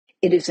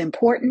It is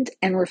important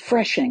and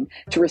refreshing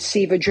to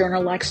receive a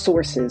journal like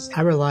Sources.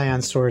 I rely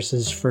on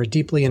Sources for a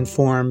deeply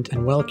informed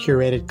and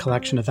well-curated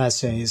collection of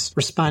essays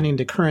responding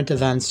to current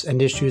events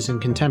and issues in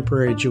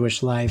contemporary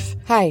Jewish life.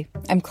 Hi,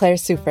 I'm Claire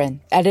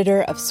Sufrin,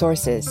 editor of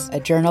Sources, a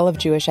journal of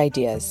Jewish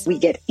ideas. We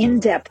get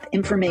in-depth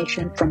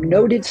information from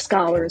noted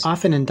scholars,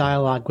 often in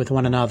dialogue with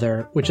one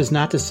another, which is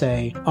not to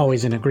say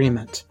always in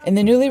agreement. In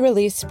the newly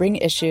released spring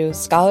issue,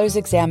 scholars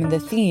examine the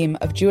theme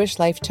of Jewish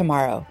life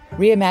tomorrow,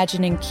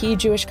 reimagining key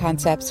Jewish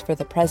concepts for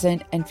the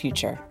present and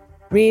future.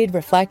 Read,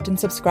 reflect, and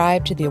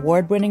subscribe to the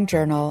award-winning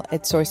journal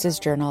at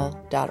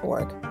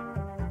sourcesjournal.org.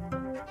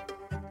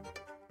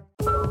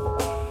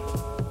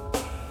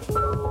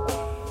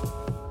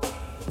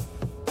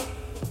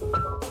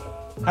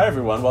 Hi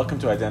everyone, welcome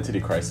to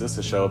Identity Crisis,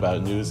 a show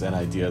about news and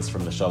ideas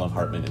from the Shalom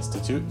Hartman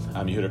Institute.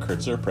 I'm Yehuda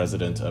Kurtzer,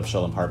 president of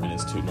Shalom Hartman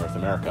Institute North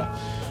America.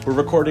 We're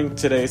recording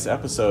today's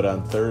episode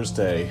on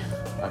Thursday,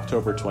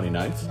 October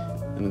 29th,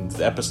 and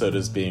the episode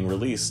is being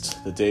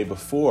released the day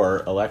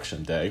before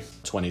Election Day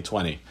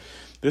 2020.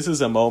 This is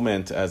a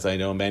moment, as I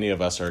know many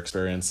of us are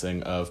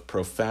experiencing, of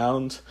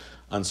profound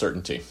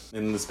uncertainty.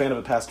 In the span of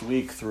the past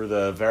week, through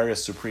the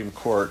various Supreme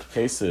Court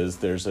cases,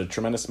 there's a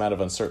tremendous amount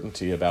of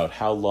uncertainty about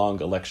how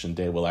long Election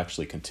Day will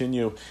actually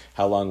continue,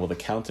 how long will the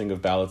counting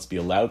of ballots be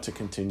allowed to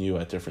continue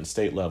at different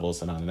state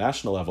levels and on a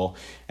national level.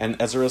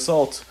 And as a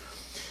result,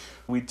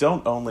 we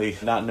don't only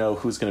not know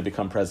who's going to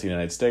become president of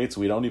the United States,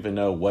 we don't even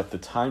know what the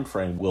time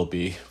frame will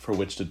be for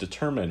which to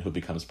determine who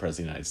becomes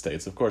president of the United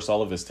States. Of course,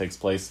 all of this takes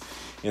place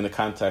in the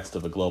context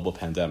of a global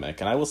pandemic.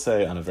 And I will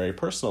say, on a very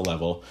personal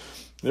level,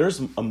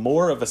 there's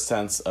more of a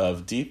sense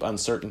of deep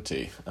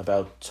uncertainty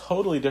about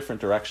totally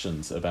different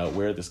directions about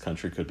where this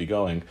country could be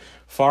going,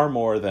 far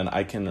more than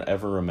I can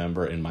ever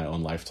remember in my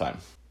own lifetime.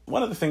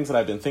 One of the things that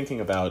I've been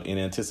thinking about in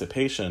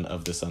anticipation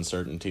of this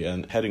uncertainty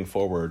and heading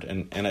forward,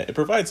 and it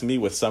provides me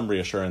with some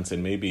reassurance,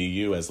 and maybe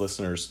you as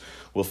listeners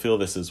will feel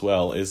this as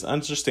well, is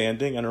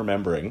understanding and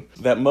remembering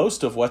that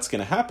most of what's going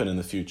to happen in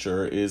the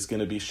future is going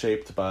to be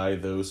shaped by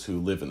those who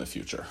live in the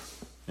future.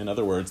 In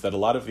other words, that a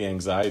lot of the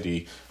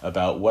anxiety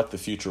about what the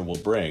future will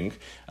bring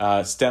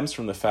stems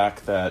from the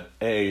fact that,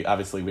 A,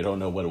 obviously we don't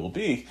know what it will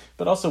be,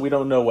 but also we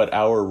don't know what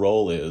our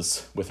role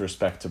is with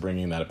respect to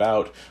bringing that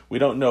about. We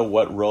don't know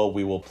what role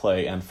we will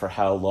play and for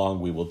how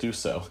long we will do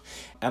so.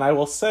 And I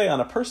will say, on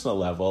a personal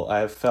level, I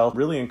have felt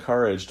really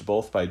encouraged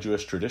both by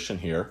Jewish tradition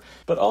here,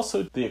 but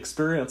also the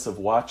experience of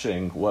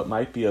watching what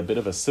might be a bit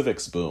of a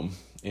civics boom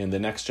in the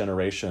next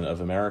generation of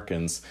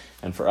Americans,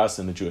 and for us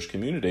in the Jewish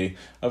community,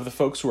 of the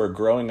folks who are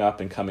growing up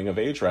and coming of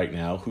age right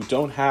now who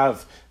don't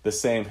have the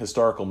same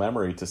historical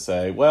memory to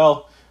say,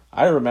 well,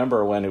 I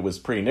remember when it was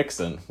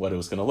pre-Nixon, what it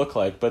was going to look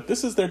like, but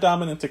this is their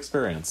dominant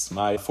experience.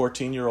 My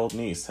 14-year-old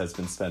niece has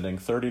been spending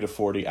 30 to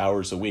 40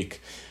 hours a week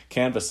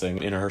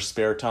canvassing in her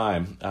spare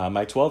time.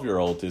 My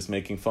 12-year-old is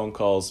making phone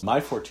calls. My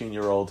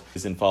 14-year-old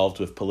is involved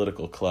with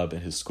political club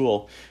at his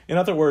school. In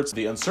other words,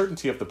 the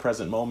uncertainty of the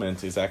present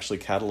moment is actually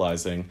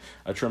catalyzing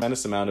a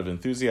tremendous amount of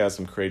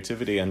enthusiasm,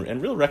 creativity,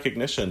 and real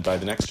recognition by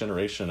the next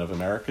generation of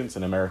Americans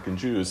and American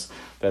Jews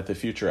that the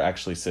future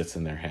actually sits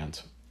in their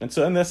hand. And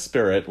so in this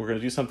spirit, we're going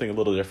to do something a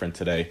little different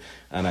today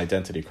on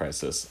Identity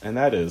Crisis. And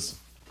that is,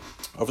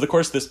 over the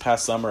course of this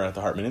past summer at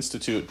the Hartman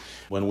Institute,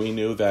 when we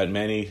knew that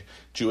many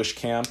Jewish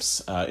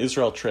camps,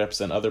 Israel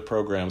trips, and other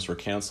programs were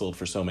canceled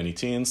for so many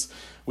teens,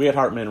 we at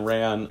Hartman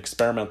ran an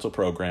experimental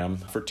program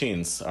for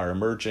teens, our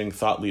Emerging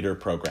Thought Leader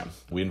program.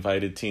 We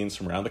invited teens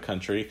from around the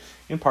country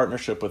in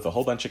partnership with a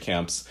whole bunch of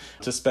camps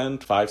to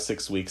spend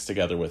 5-6 weeks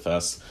together with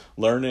us,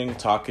 learning,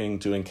 talking,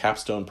 doing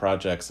capstone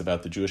projects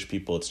about the Jewish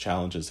people, its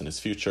challenges, and its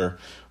future.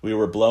 We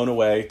were blown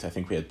away. I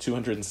think we had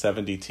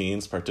 270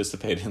 teens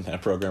participate in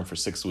that program for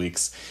 6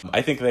 weeks.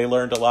 I think they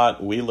learned a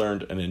lot. We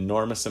learned an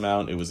enormous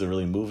amount. It was a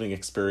really moving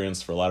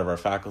experience for a lot of our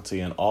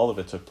faculty, and all of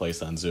it took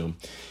place on Zoom.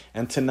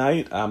 And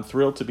tonight, I'm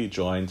thrilled to be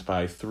joined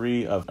by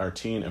 3 of our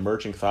teen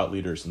emerging thought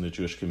leaders in the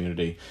Jewish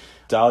community.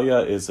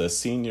 Dalia is a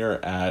senior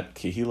at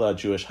Kehila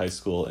Jewish High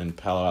School in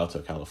Palo Alto,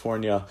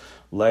 California.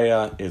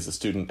 Leah is a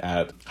student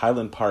at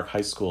Highland Park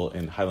High School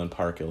in Highland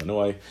Park,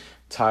 Illinois.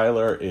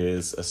 Tyler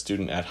is a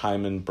student at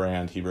Hyman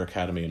Brand Hebrew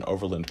Academy in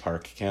Overland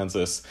Park,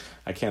 Kansas.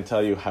 I can't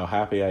tell you how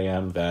happy I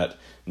am that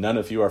none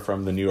of you are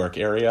from the New York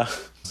area,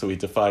 so we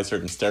defy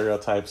certain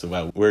stereotypes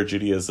about where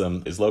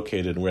Judaism is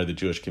located and where the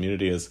Jewish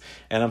community is.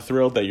 And I'm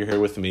thrilled that you're here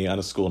with me on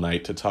a school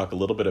night to talk a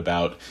little bit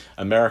about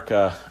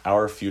America,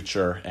 our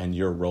future, and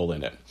your role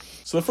in it.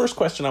 So the first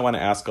question I want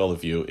to ask all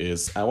of you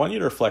is, I want you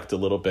to reflect a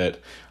little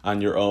bit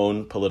on your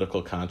own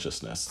political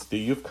consciousness.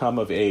 You've come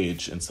of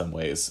age in some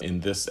ways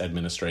in this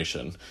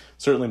administration,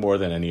 certainly more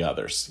than any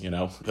others. You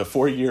know, the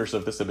 4 years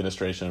of this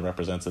administration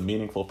represents a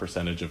meaningful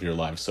percentage of your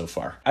lives so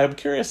far. I'm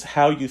curious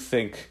how you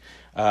think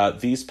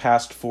these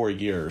past 4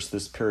 years,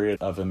 this period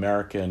of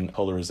American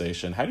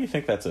polarization, how do you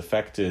think that's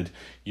affected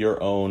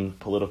your own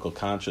political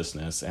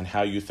consciousness and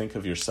how you think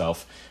of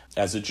yourself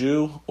as a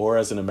Jew or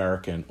as an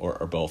American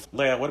or both?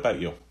 Leah, what about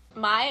you?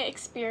 My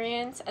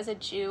experience as a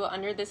Jew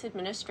under this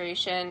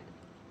administration,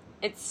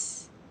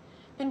 it's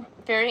been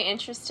very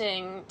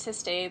interesting, to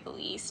say the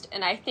least.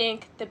 And I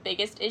think the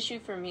biggest issue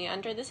for me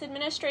under this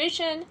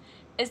administration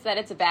is that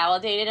it's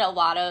validated a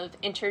lot of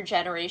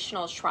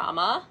intergenerational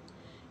trauma.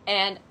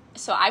 And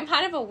so I'm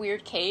kind of a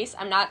weird case.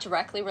 I'm not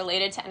directly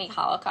related to any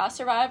Holocaust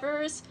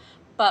survivors,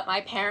 but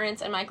my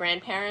parents and my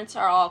grandparents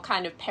are all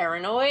kind of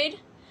paranoid.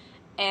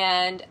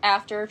 And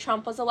after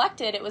Trump was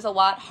elected, it was a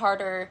lot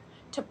harder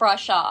to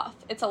brush off.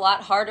 It's a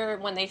lot harder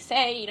when they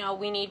say,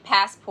 we need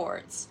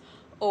passports,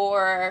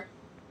 or,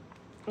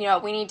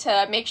 we need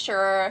to make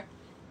sure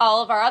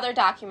all of our other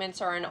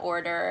documents are in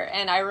order.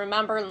 And I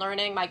remember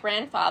learning my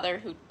grandfather,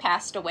 who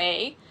passed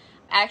away,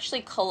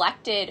 actually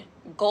collected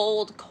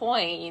gold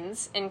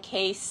coins in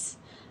case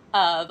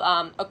of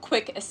a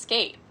quick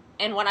escape.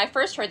 And when I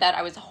first heard that,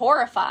 I was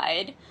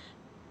horrified.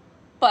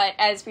 But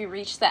as we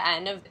reach the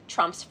end of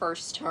Trump's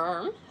first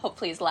term,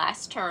 hopefully his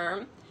last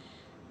term,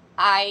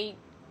 I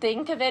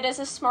think of it as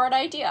a smart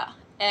idea.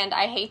 And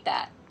I hate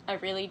that. I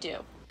really do.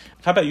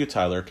 How about you,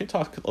 Tyler? Can you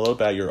talk a little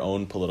about your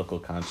own political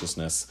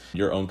consciousness,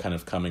 your own kind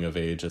of coming of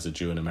age as a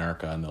Jew in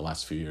America in the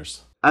last few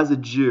years? As a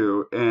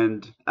Jew,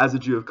 and as a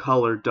Jew of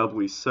color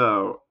doubly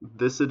so,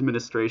 this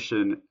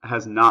administration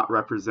has not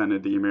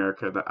represented the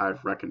America that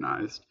I've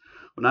recognized.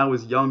 When I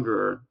was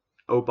younger,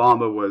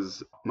 Obama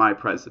was my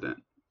president.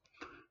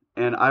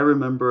 And I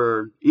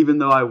remember, even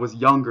though I was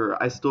younger,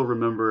 I still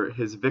remember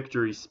his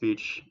victory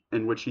speech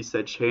in which he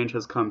said change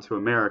has come to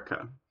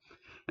America.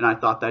 And I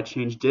thought that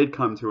change did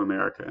come to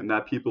America, and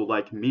that people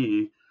like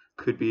me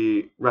could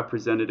be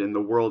represented in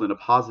the world in a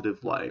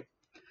positive light.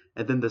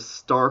 And then the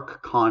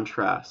stark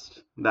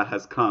contrast that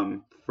has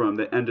come from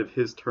the end of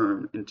his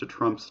term into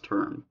Trump's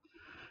term.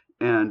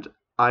 And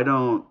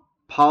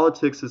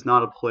politics is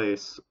not a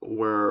place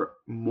where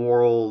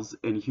morals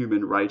and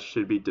human rights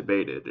should be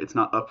debated. It's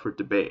not up for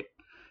debate.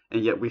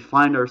 And yet we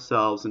find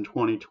ourselves in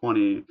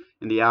 2020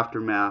 in the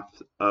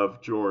aftermath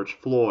of George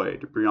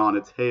Floyd,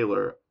 Breonna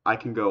Taylor. I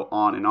can go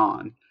on and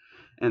on.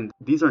 And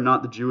these are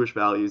not the Jewish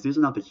values. These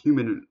are not the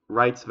human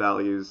rights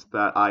values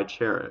that I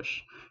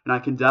cherish. And I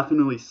can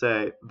definitely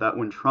say that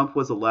when Trump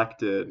was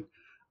elected,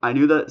 I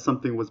knew that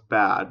something was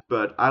bad,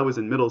 but I was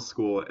in middle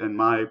school and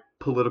my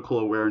political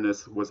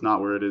awareness was not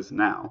where it is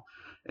now.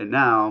 And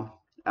now,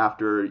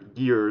 after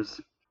years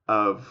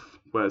of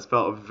what has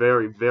felt a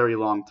very, very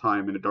long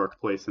time in a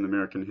dark place in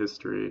American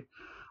history,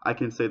 I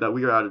can say that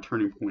we are at a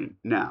turning point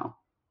now.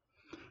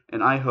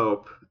 And I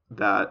hope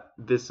that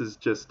this is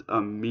just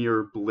a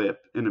mere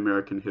blip in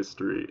American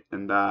history,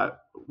 and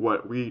that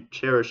what we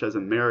cherish as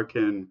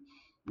American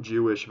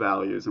Jewish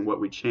values and what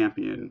we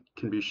champion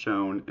can be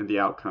shown in the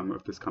outcome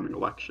of this coming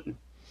election.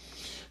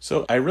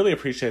 So I really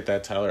appreciate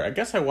that, Tyler. I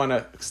guess I want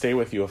to stay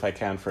with you if I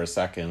can for a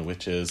second,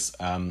 which is,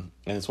 and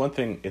it's one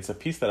thing, it's a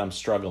piece that I'm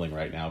struggling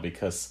right now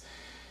because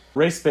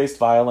race-based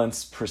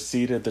violence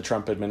preceded the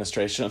Trump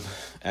administration,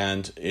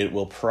 and it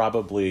will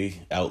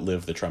probably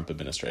outlive the Trump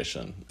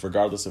administration.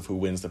 Regardless of who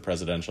wins the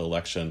presidential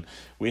election,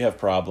 we have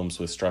problems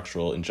with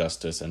structural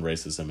injustice and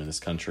racism in this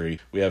country.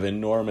 We have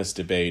enormous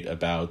debate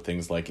about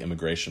things like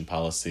immigration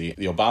policy.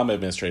 The Obama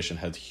administration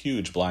had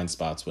huge blind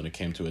spots when it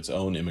came to its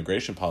own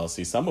immigration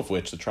policy, some of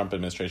which the Trump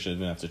administration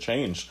didn't have to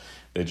change.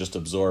 They just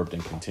absorbed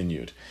and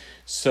continued.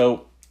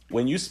 So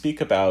when you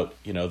speak about,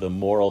 the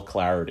moral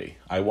clarity,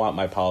 I want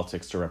my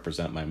politics to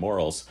represent my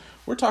morals,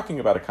 we're talking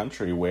about a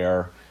country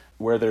where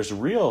there's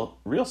real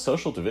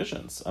social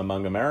divisions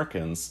among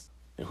Americans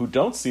who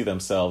don't see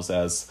themselves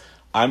as,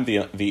 I'm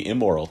the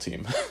immoral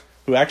team,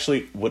 who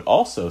actually would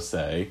also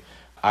say,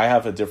 I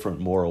have a different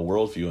moral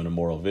worldview and a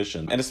moral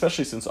vision. And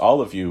especially since all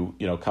of you,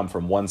 come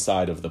from one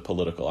side of the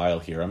political aisle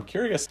here, I'm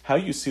curious how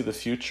you see the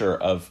future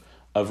of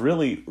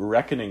really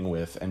reckoning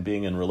with and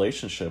being in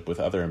relationship with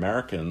other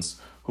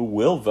Americans who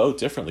will vote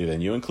differently than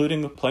you,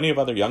 including plenty of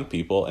other young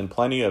people and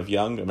plenty of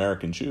young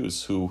American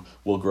Jews who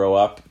will grow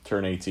up,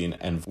 turn 18,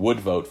 and would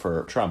vote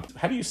for Trump.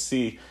 How do you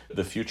see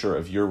the future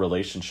of your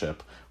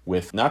relationship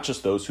with not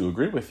just those who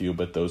agree with you,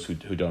 but those who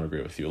don't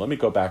agree with you? Let me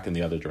go back in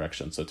the other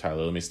direction. So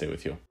Tyler, let me stay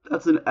with you.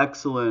 That's an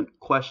excellent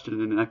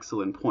question and an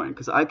excellent point,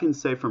 because I can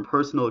say from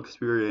personal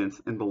experience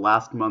in the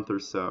last month or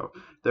so,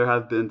 there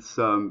have been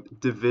some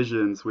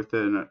divisions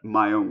within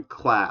my own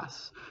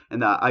class,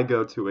 and that I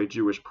go to a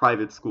Jewish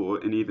private school,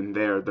 and even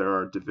there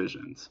are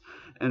divisions.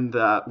 And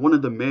that one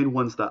of the main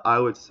ones that I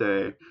would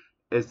say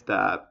is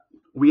that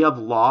we have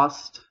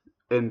lost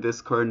in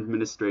this current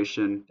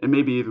administration, and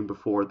maybe even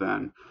before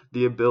then,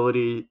 the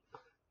ability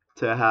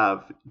to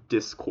have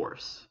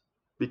discourse.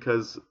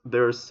 Because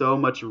there is so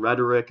much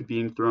rhetoric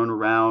being thrown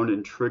around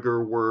and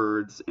trigger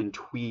words and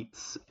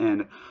tweets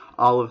and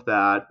all of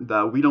that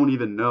we don't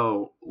even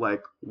know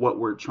what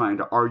we're trying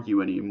to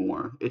argue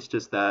anymore. It's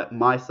just that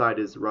my side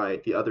is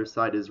right, the other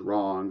side is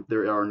wrong,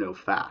 there are no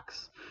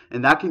facts.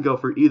 And that can go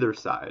for either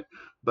side.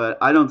 But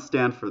I don't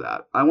stand for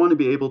that. I want to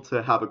be able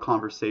to have a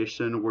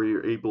conversation where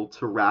you're able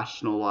to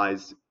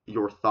rationalize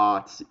your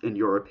thoughts and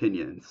your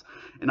opinions.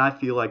 And I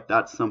feel like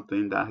that's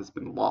something that has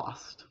been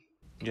lost.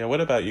 Yeah,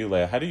 what about you,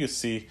 Leah? How do you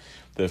see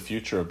the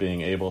future of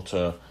being able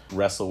to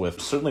wrestle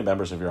with certainly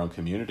members of your own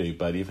community,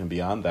 but even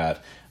beyond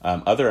that,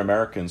 other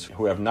Americans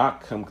who have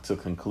not come to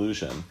the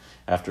conclusion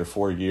after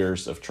 4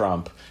 years of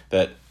Trump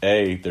that,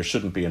 A, there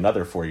shouldn't be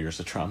another 4 years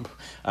of Trump,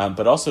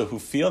 but also who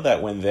feel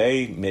that when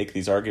they make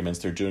these arguments,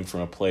 they're doing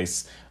from a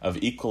place of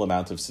equal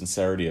amount of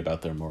sincerity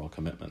about their moral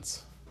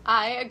commitments?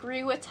 I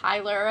agree with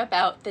Tyler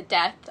about the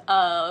death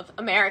of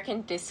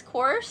American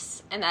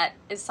discourse, and that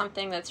is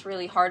something that's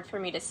really hard for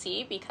me to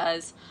see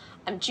because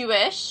I'm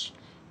Jewish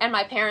and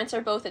my parents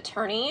are both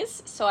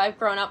attorneys, so I've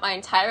grown up my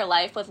entire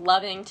life with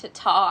loving to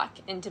talk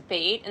and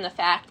debate, and the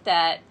fact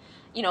that,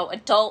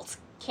 adults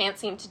can't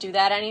seem to do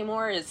that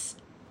anymore is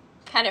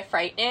kind of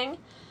frightening.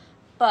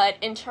 But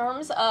in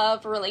terms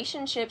of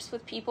relationships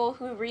with people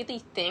who really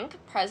think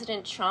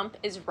President Trump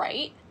is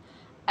right,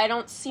 I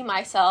don't see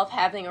myself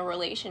having a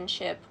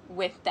relationship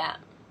with them.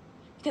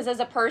 Because as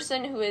a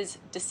person who is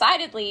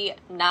decidedly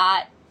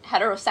not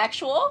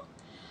heterosexual,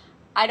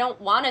 I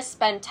don't want to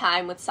spend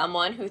time with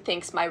someone who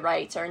thinks my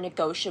rights are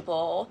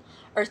negotiable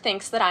or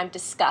thinks that I'm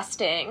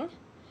disgusting.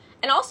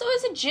 And also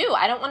as a Jew,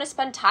 I don't want to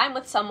spend time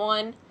with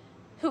someone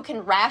who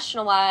can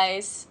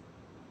rationalize,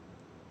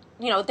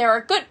 there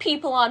are good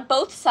people on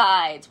both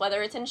sides,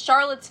 whether it's in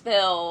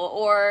Charlottesville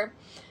or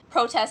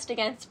protest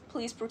against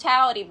police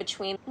brutality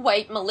between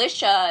white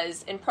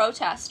militias and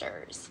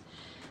protesters.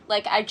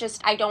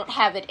 I don't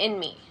have it in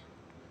me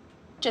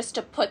just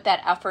to put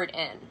that effort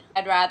in.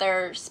 I'd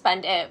rather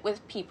spend it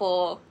with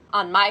people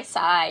on my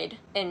side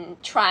in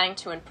trying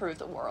to improve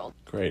the world.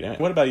 Great. And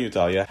what about you,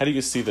 Dahlia? How do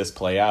you see this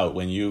play out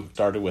when you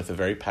started with a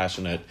very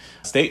passionate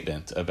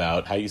statement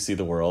about how you see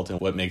the world and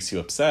what makes you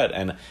upset?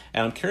 And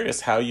I'm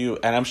curious how you,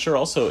 and I'm sure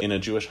also in a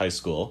Jewish high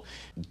school,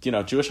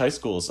 Jewish high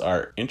schools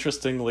are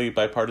interestingly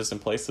bipartisan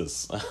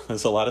places.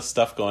 There's a lot of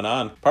stuff going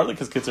on, partly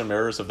because kids are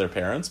mirrors of their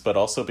parents, but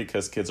also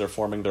because kids are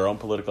forming their own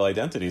political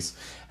identities.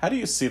 How do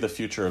you see the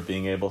future of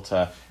being able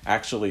to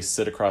actually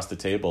sit across the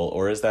table,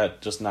 or is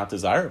that just not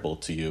desirable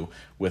to you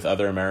with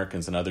other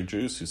Americans and other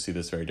Jews who see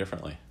this very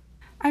differently?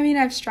 I mean,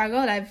 I've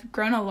struggled. I've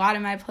grown a lot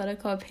of my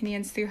political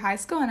opinions through high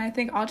school, and I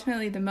think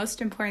ultimately the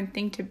most important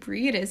thing to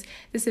breed is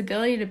this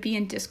ability to be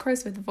in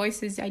discourse with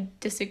voices I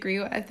disagree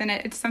with, and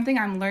it's something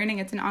I'm learning.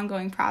 It's an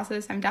ongoing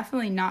process. I'm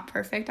definitely not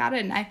perfect at it,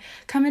 and I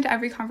come into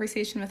every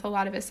conversation with a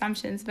lot of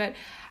assumptions, but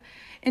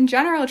in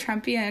general,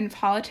 Trumpian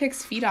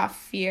politics feed off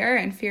fear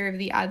and fear of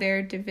the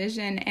other,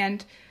 division,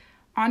 and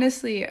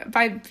honestly,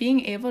 by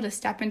being able to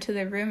step into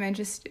the room and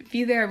just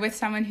be there with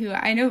someone who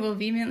I know will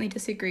vehemently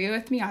disagree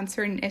with me on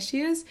certain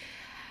issues,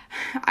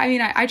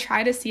 I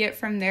try to see it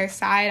from their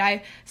side.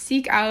 I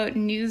seek out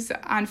news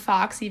on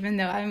Fox, even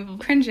though I'm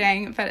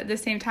cringing, but at the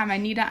same time, I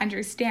need to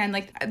understand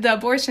the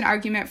abortion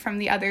argument from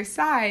the other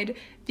side,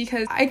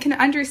 because I can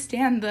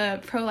understand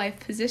the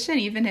pro-life position,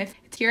 even if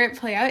hear it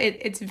play out,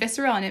 it's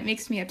visceral and it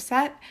makes me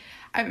upset.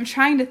 I'm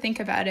trying to think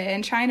about it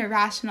and trying to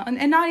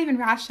and not even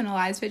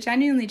rationalize, but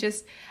genuinely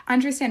just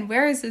understand,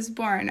 where is this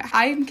born?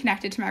 I'm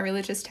connected to my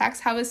religious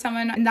text. How is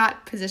someone in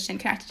that position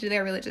connected to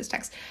their religious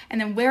text? And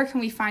then where can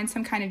we find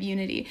some kind of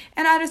unity?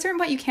 And at a certain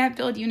point, you can't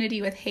build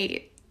unity with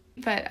hate.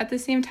 But at the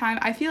same time,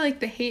 I feel like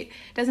the hate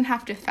doesn't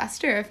have to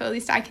fester if at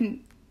least I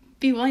can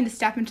be willing to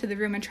step into the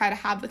room and try to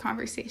have the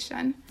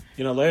conversation.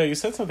 Leah, you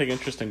said something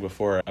interesting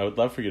before. I would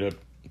love for you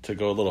to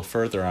go a little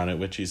further on it,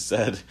 which you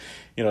said,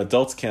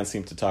 adults can't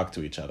seem to talk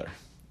to each other.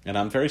 And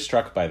I'm very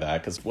struck by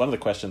that, because one of the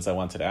questions I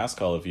wanted to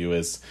ask all of you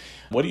is,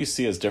 what do you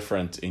see as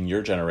different in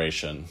your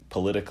generation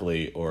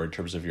politically, or in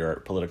terms of your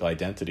political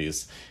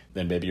identities,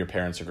 than maybe your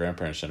parents' or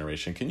grandparents'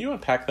 generation? Can you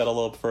unpack that a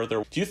little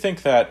further? Do you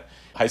think that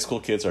high school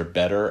kids are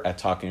better at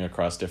talking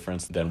across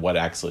difference than what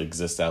actually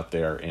exists out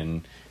there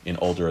in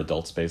older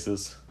adult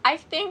spaces? I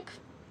think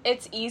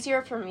it's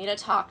easier for me to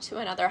talk to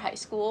another high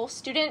school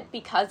student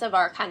because of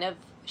our kind of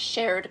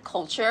shared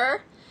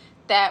culture,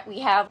 that we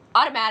have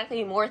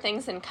automatically more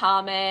things in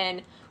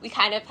common. We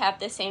kind of have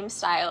the same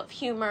style of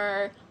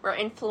humor. We're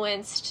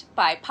influenced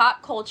by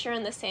pop culture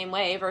in the same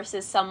way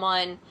versus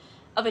someone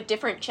of a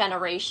different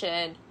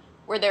generation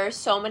where there are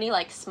so many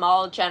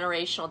small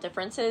generational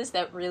differences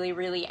that really,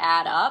 really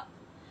add up.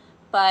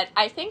 But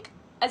I think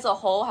as a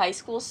whole, high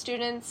school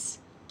students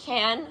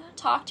can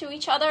talk to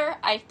each other.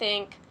 I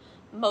think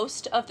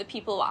most of the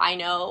people I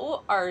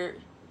know are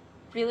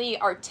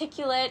really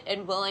articulate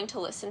and willing to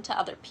listen to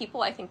other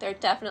people. I think there are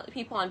definitely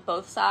people on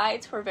both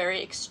sides who are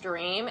very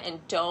extreme and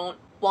don't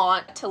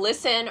want to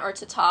listen or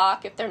to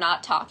talk if they're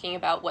not talking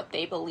about what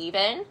they believe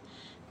in.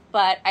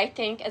 But I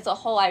think as a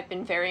whole, I've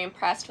been very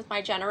impressed with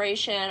my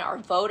generation, our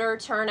voter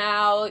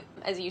turnout,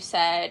 as you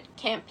said,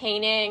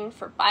 campaigning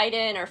for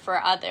Biden or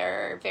for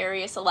other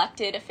various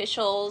elected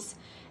officials.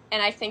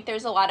 And I think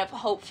there's a lot of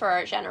hope for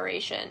our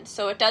generation.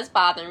 So it does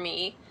bother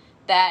me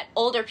that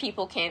older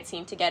people can't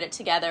seem to get it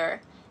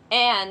together,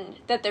 and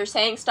that they're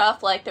saying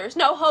stuff like there's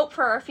no hope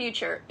for our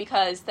future,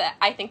 because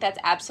I think that's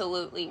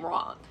absolutely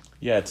wrong.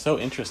 Yeah, it's so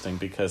interesting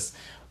because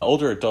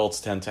older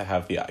adults tend to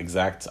have the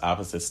exact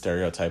opposite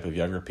stereotype of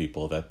younger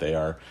people, that they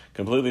are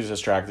completely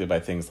distracted by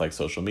things like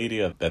social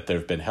media, that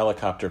they've been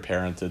helicopter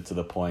parented to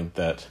the point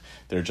that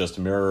they're just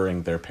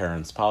mirroring their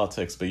parents'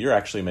 politics. But you're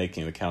actually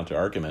making the counter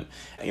argument.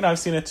 I've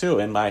seen it too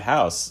in my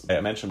house.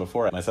 I mentioned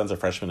before, my son's a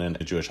freshman in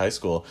a Jewish high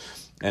school,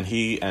 and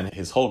he and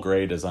his whole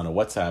grade is on a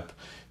WhatsApp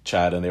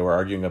chat, and they were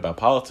arguing about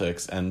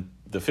politics, and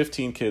the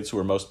 15 kids who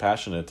were most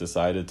passionate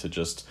decided to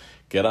just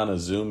get on a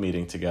Zoom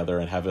meeting together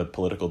and have a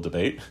political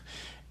debate.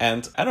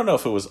 And I don't know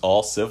if it was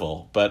all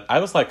civil, but I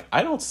was like,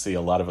 I don't see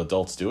a lot of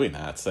adults doing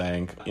that,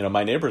 saying,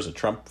 my neighbor's a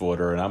Trump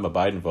voter and I'm a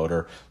Biden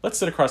voter. Let's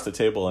sit across the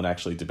table and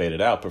actually debate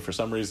it out. But for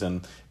some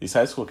reason, these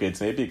high school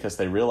kids, maybe because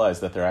they realize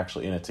that they're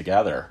actually in it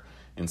together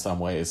in some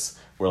ways,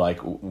 we're like,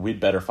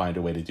 we'd better find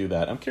a way to do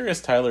that. I'm curious,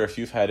 Tyler, if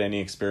you've had any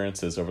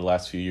experiences over the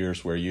last few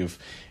years where you've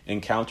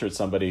encountered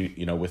somebody,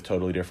 with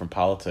totally different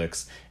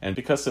politics, and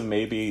because of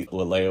maybe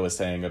what Leah was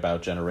saying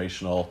about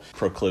generational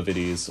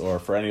proclivities, or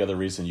for any other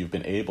reason, you've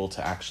been able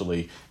to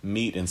actually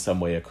meet in some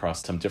way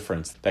across some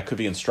difference that could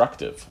be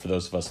instructive for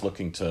those of us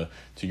looking to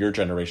your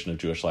generation of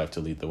Jewish life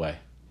to lead the way.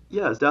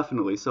 Yes,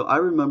 definitely. So I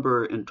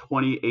remember in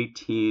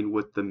 2018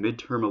 with the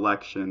midterm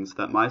elections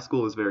that my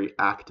school was very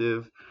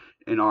active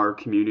in our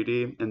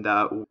community, and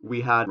that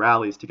we had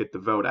rallies to get the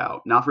vote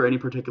out, not for any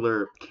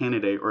particular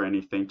candidate or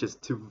anything,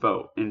 just to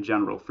vote in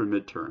general for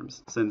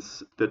midterms,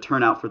 since the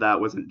turnout for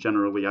that wasn't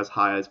generally as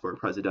high as for a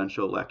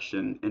presidential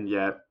election, and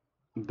yet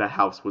the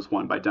House was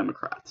won by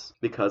Democrats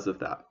because of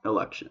that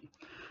election.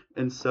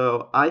 And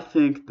so I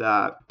think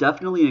that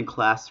definitely in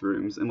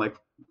classrooms, and like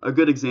a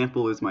good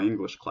example is my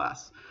English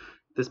class.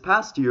 This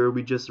past year,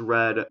 we just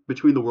read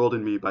Between the World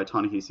and Me by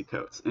Ta-Nehisi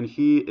Coates, and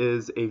he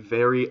is a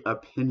very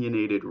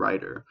opinionated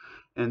writer.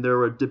 And there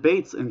were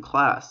debates in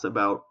class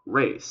about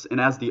race,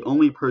 and as the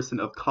only person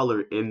of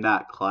color in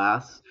that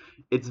class,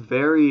 it's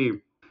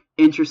very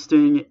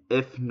interesting,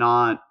 if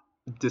not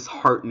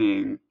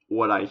disheartening,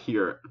 what I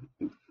hear.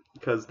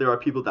 Because there are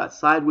people that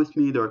side with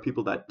me, there are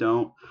people that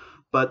don't.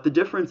 But the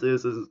difference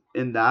is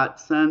in that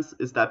sense,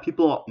 is that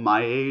people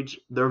my age,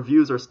 their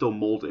views are still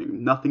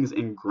molding. Nothing's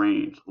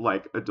ingrained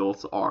like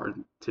adults are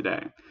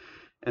today.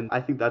 And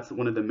I think that's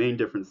one of the main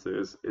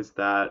differences, is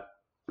that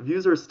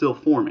views are still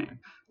forming.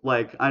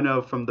 Like, I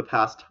know from the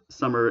past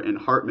summer in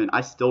Hartman,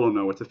 I still don't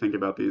know what to think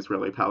about the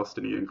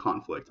Israeli-Palestinian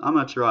conflict. I'm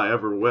not sure I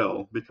ever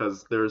will,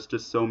 because there's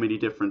just so many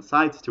different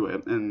sides to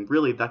it, and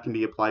really that can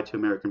be applied to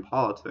American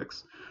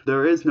politics.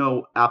 There is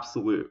no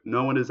absolute.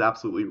 No one is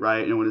absolutely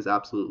right, no one is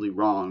absolutely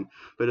wrong,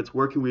 but it's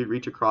where can we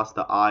reach across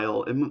the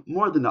aisle, and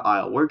more than the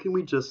aisle, where can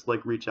we just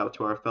reach out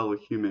to our fellow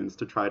humans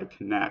to try to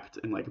connect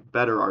and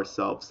better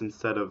ourselves,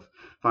 instead of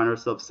find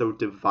ourselves so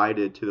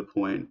divided to the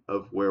point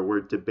of where we're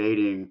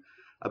debating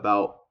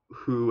about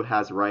who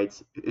has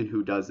rights and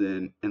who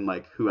doesn't, and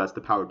who has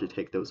the power to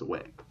take those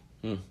away.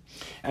 And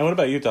what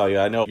about you,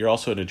 Dahlia? I know you're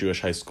also in a Jewish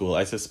high school.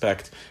 I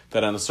suspect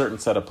that on a certain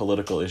set of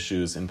political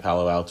issues in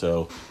Palo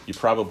Alto, you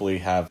probably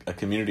have a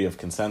community of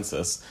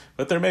consensus,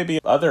 but there may be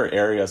other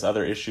areas,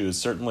 other issues.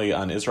 Certainly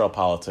on Israel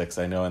politics,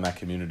 I know in that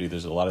community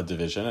there's a lot of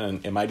division,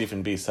 and it might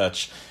even be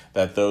such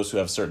that those who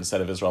have a certain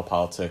set of Israel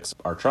politics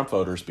are Trump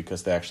voters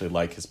because they actually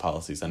like his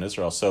policies on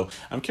Israel. So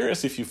I'm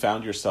curious if you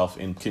found yourself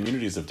in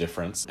communities of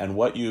difference and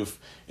what you've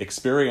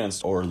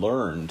experienced or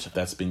learned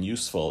that's been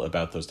useful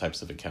about those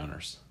types of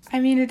encounters. I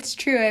mean, it's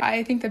true.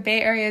 I think the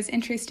Bay Area is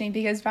interesting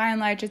because by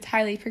and large it's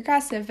highly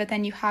progressive, but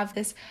then you have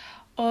this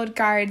old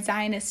guard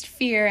Zionist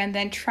fear, and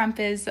then Trump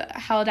is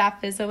held up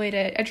as a way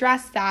to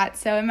address that.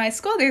 So in my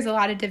school, there's a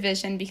lot of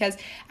division because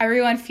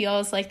everyone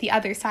feels like the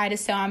other side is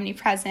so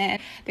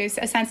omnipresent. There's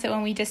a sense that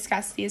when we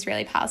discuss the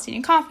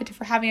Israeli-Palestinian conflict, if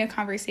we're having a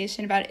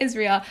conversation about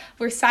Israel,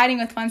 we're siding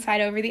with one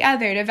side over the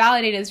other. To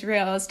validate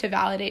Israel is to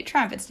validate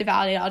Trump. It's to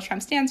validate all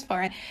Trump stands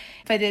for.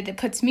 But it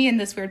puts me in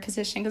this weird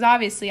position because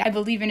obviously I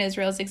believe in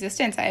Israel's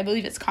existence. I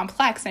believe it's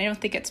complex, and I don't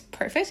think it's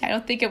perfect. I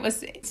don't think it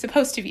was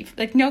supposed to be.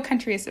 No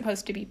country is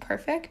supposed to be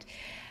perfect.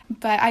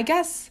 But I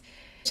guess,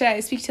 should I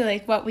speak to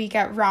what we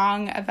get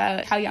wrong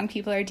about how young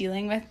people are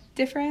dealing with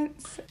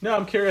difference? No,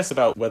 I'm curious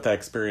about what that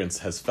experience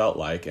has felt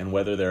like, and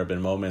whether there have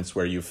been moments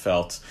where you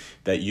felt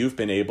that you've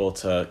been able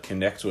to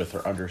connect with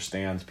or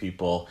understand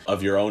people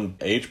of your own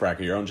age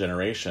bracket, your own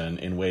generation,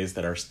 in ways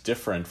that are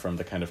different from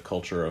the kind of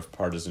culture of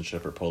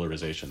partisanship or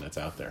polarization that's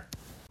out there.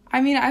 I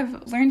mean,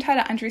 I've learned how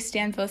to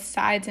understand both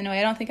sides in a way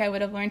I don't think I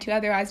would have learned to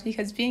otherwise,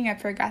 because being a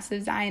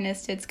progressive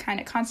Zionist, it's kind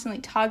of constantly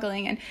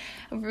toggling and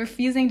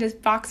refusing to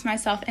box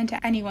myself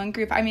into any one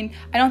group. I mean,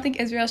 I don't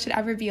think Israel should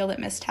ever be a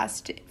litmus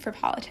test for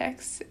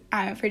politics,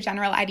 for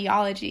general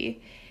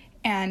ideology.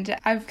 And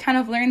I've kind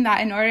of learned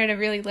that in order to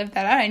really live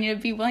that out, I need to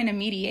be willing to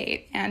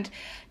mediate and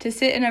to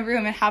sit in a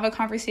room and have a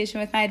conversation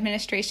with my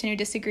administration who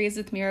disagrees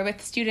with me, or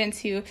with students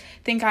who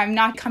think I'm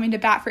not coming to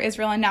bat for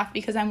Israel enough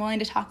because I'm willing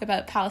to talk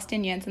about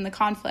Palestinians and the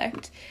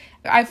conflict.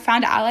 I've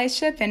found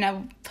allyship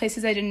in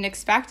places I didn't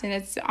expect, and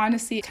it's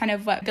honestly kind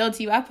of what builds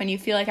you up when you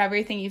feel like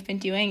everything you've been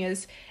doing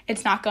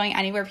it's not going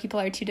anywhere. People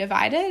are too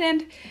divided,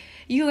 and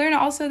you learn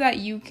also that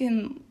you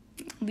can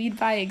lead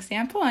by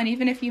example. And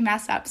even if you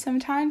mess up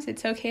sometimes,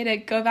 it's okay to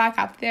go back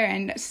up there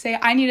and say,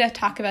 I need to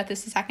talk about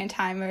this a second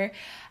time, or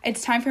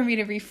it's time for me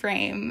to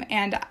reframe.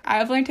 And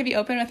I've learned to be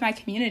open with my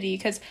community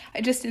because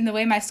just in the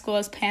way my school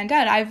has planned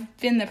out, I've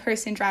been the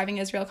person driving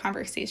Israel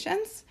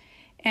conversations.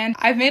 And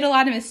I've made a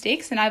lot of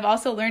mistakes, and I've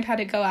also learned how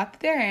to go up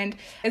there. And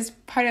as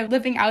part of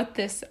living out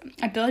this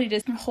ability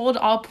to hold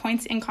all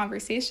points in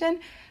conversation,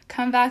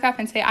 come back up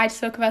and say, I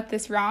spoke about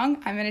this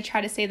wrong. I'm going to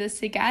try to say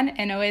this again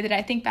in a way that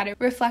I think that it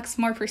reflects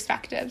more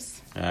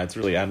perspectives. It's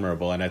really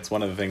admirable. And it's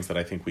one of the things that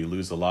I think we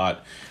lose a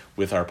lot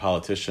with our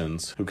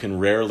politicians, who can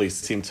rarely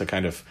seem to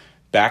kind of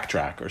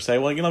backtrack or say,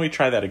 well, let me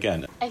try that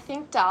again. I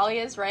think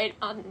Dahlia is right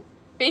on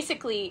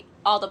basically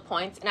all the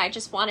points, and I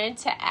just wanted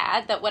to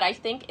add that what I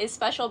think is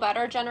special about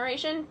our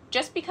generation,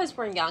 just because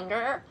we're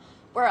younger,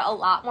 we're a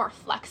lot more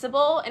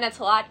flexible, and it's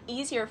a lot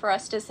easier for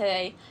us to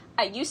say,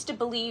 I used to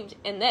believe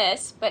in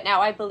this, but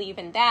now I believe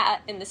in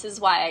that, and this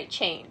is why I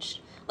changed.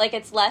 Like,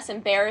 it's less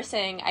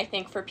embarrassing, I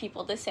think, for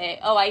people to say,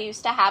 oh, I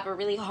used to have a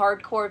really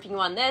hardcore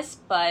view on this,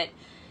 but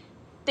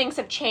things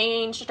have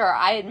changed, or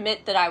I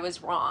admit that I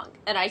was wrong.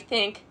 And I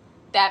think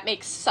that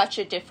makes such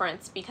a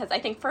difference, because I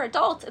think for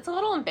adults, it's a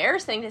little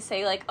embarrassing to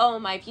say, like, oh,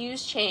 my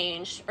views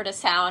changed, or to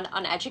sound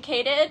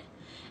uneducated.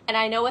 And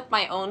I know with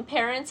my own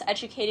parents,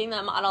 educating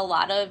them on a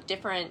lot of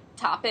different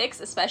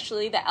topics,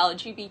 especially the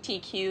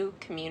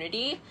LGBTQ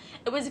community,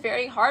 it was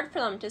very hard for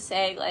them to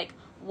say, like,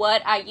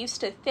 what I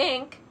used to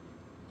think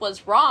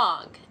was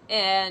wrong,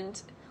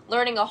 and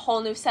learning a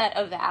whole new set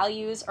of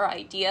values or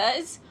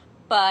ideas.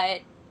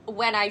 But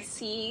when I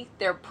see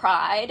their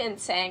pride and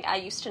saying, I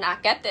used to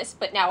not get this,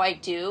 but now I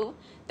do,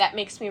 that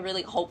makes me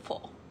really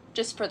hopeful,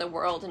 just for the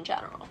world in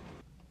general.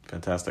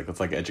 Fantastic. That's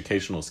like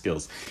educational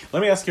skills.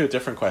 Let me ask you a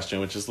different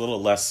question, which is a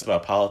little less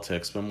about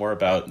politics, but more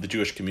about the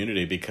Jewish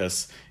community,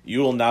 because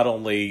you will not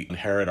only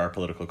inherit our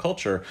political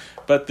culture,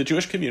 but the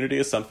Jewish community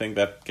is something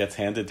that gets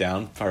handed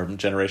down from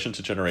generation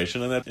to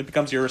generation, and that it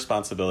becomes your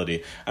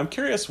responsibility. I'm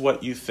curious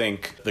what you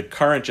think the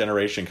current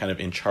generation kind of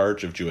in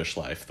charge of Jewish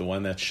life, the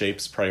one that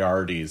shapes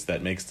priorities,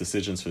 that makes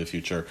decisions for the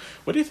future,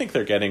 what do you think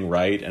they're getting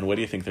right, and what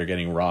do you think they're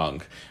getting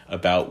wrong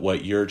about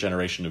what your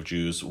generation of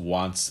Jews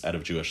wants out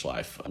of Jewish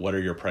life? What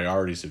are your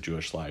priorities of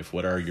Jewish life?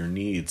 What are your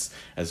needs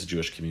as a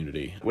Jewish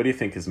community? What do you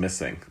think is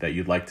missing that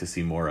you'd like to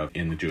see more of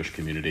in the Jewish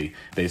community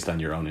based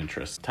on your own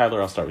interests?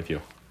 Tyler, I'll start with you.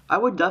 I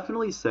would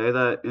definitely say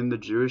that in the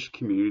Jewish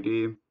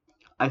community,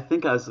 I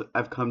think as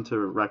I've come to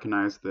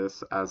recognize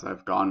this as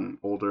I've gotten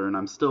older, and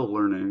I'm still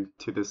learning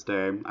to this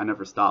day, I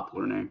never stop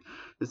learning,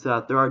 is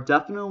that there are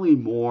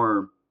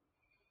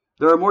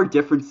more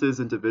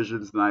differences and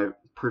divisions than I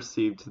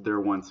perceived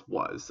there once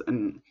was.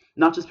 And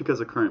not just because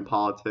of current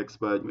politics,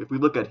 but if we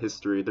look at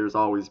history, there's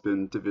always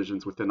been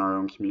divisions within our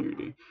own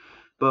community.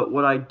 But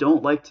what I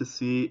don't like to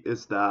see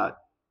is that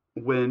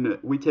when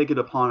we take it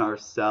upon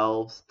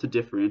ourselves to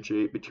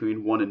differentiate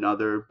between one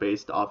another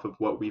based off of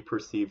what we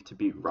perceive to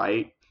be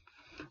right,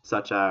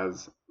 such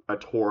as a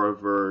Torah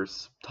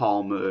verse,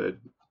 Talmud,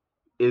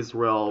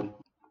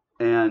 Israel,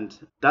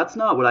 and that's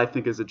not what I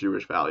think is a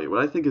Jewish value.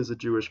 What I think is a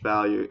Jewish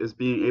value is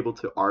being able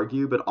to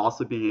argue, but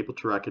also being able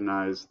to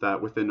recognize that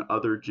within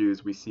other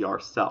Jews we see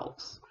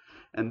ourselves,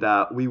 and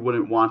that we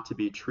wouldn't want to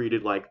be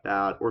treated like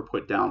that or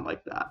put down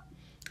like that.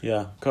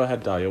 Yeah, go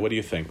ahead, Dahlia. What do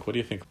you think? What do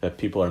you think that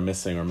people are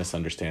missing or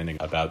misunderstanding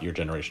about your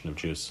generation of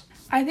Jews?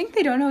 I think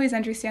they don't always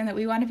understand that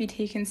we want to be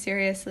taken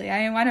seriously. I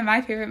mean, one of my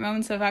favorite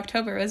moments of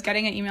October was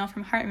getting an email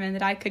from Hartman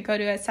that I could go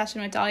to a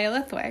session with Dahlia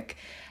Lithwick.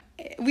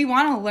 We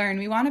want to learn.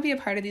 We want to be a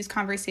part of these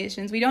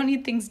conversations. We don't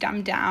need things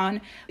dumbed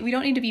down. We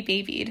don't need to be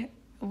babied.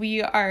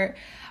 We are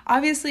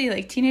obviously,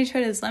 like,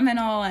 teenagehood is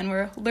liminal, and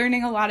we're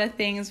learning a lot of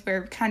things.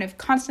 We're kind of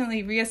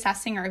constantly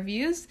reassessing our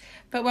views.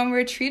 But when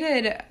we're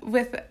treated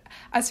with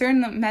a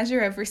certain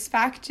measure of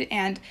respect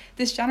and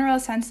this general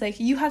sense, like,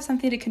 you have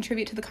something to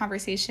contribute to the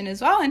conversation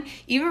as well, and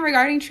even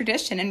regarding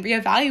tradition and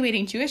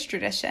reevaluating Jewish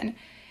tradition,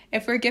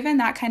 if we're given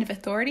that kind of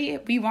authority,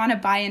 we want to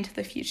buy into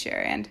the future.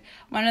 And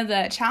one of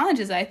the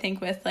challenges, I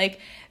think, with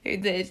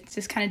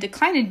this kind of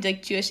decline in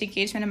Jewish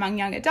engagement among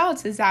young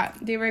adults is that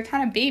they were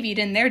kind of babied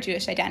in their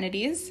Jewish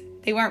identities.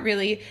 They weren't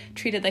really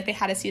treated like they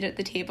had a seat at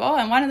the table.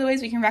 And one of the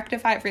ways we can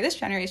rectify it for this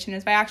generation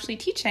is by actually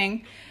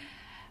teaching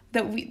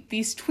that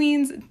these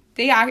tweens,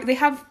 they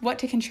have what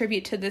to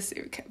contribute to this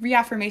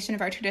reaffirmation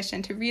of our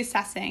tradition, to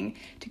reassessing,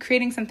 to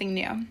creating something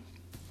new.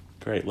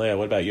 Great. Leah,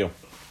 what about you?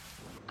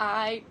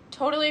 I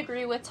totally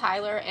agree with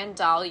Tyler and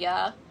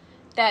Dahlia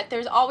that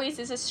there's always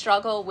a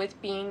struggle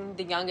with being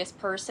the youngest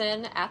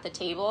person at the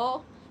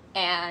table,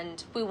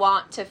 and we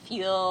want to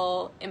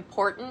feel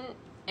important,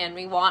 and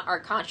we want our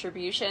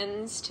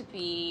contributions to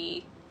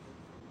be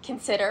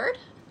considered.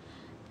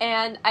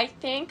 And I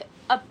think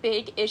a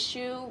big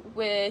issue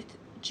with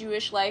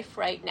Jewish life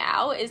right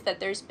now is that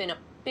there's been a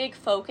big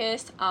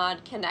focus on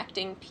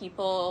connecting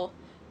people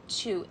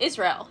to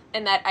Israel,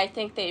 and that I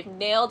think they've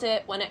nailed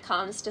it when it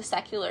comes to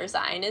secular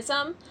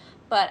Zionism,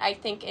 but I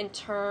think in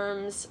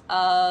terms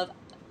of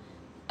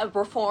a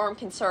reform,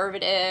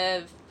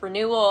 conservative,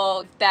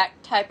 renewal, that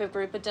type of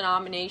group of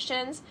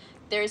denominations,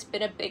 there's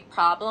been a big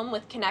problem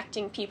with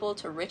connecting people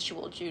to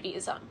ritual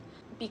Judaism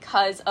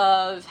because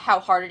of how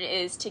hard it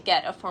is to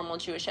get a formal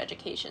Jewish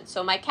education.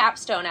 So my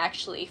capstone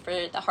actually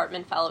for the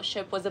Hartman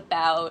Fellowship was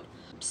about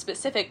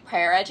specific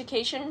prayer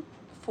education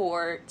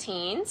for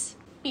teens,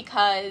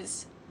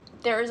 because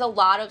there's a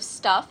lot of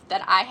stuff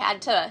that I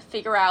had to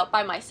figure out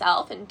by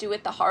myself and do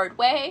it the hard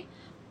way,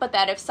 but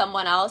that if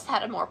someone else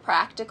had a more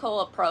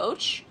practical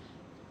approach,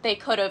 they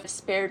could have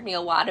spared me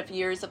a lot of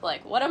years of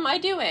like, what am I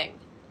doing?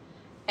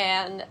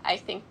 And I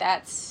think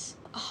that's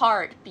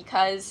hard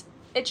because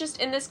it just,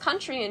 in this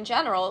country in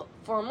general,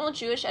 formal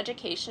Jewish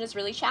education is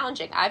really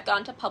challenging. I've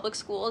gone to public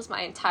schools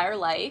my entire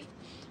life.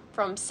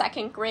 From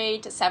 2nd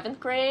grade to 7th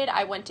grade,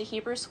 I went to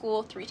Hebrew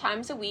school 3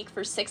 times a week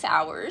for 6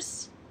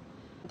 hours.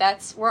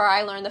 That's where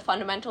I learned the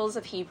fundamentals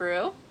of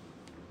Hebrew.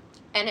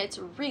 And it's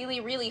really,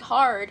 really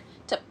hard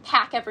to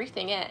pack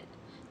everything in.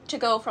 To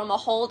go from a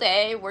whole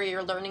day where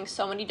you're learning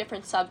so many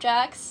different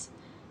subjects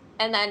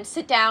and then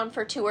sit down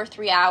for 2 or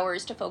 3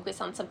 hours to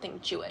focus on something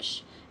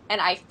Jewish.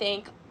 And I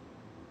think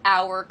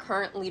our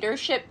current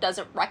leadership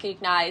doesn't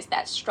recognize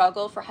that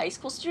struggle for high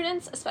school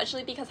students,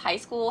 especially because high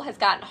school has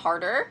gotten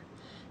harder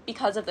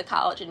because of the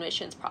college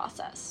admissions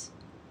process.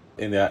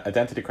 In the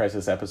Identity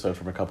Crisis episode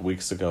from a couple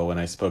weeks ago, when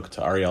I spoke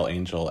to Ariel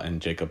Angel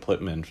and Jacob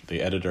Plittman,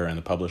 the editor and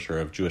the publisher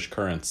of Jewish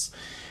Currents,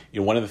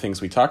 one of the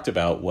things we talked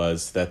about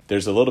was that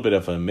there's a little bit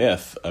of a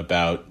myth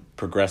about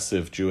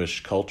progressive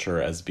Jewish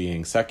culture as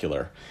being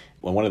secular.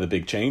 Well, one of the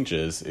big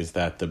changes is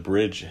that the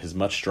bridge is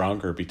much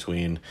stronger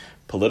between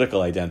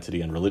political identity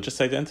and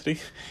religious identity.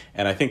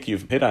 And I think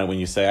you've hit on it when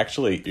you say,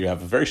 actually, you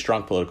have a very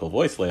strong political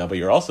voice, Leah, but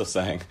you're also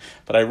saying,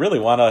 but I really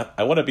want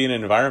to be in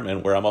an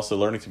environment where I'm also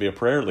learning to be a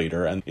prayer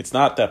leader. And it's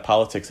not that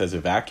politics has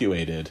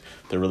evacuated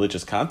the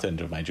religious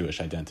content of my Jewish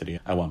identity.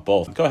 I want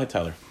both. Go ahead,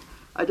 Tyler.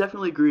 I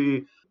definitely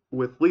agree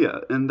with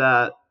Leah in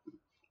that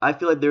I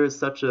feel like there is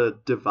such a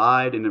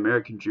divide in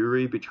American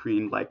Jewry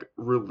between like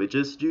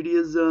religious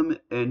Judaism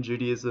and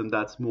Judaism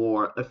that's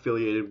more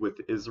affiliated with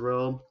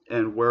Israel,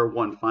 and where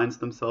one finds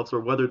themselves, or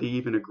whether they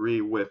even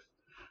agree with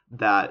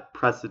that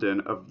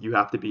precedent of you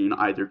have to be in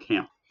either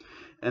camp.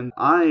 And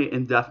I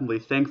am definitely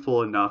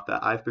thankful enough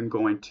that I've been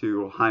going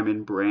to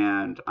Hyman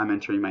Brand. I'm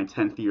entering my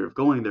 10th year of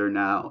going there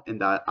now, and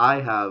that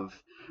I have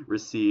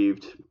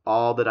received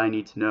all that I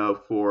need to know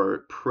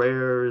for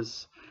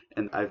prayers.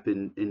 And I've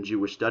been in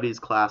Jewish studies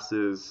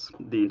classes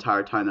the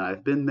entire time that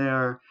I've been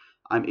there.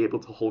 I'm able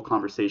to hold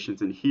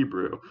conversations in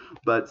Hebrew.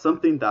 But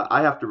something that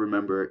I have to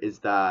remember is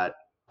that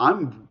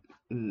I'm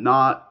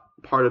not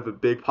part of a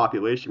big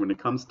population when it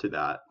comes to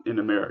that in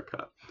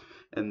America.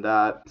 And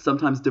that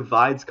sometimes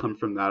divides come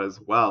from that as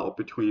well,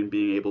 between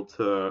being able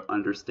to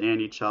understand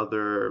each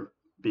other,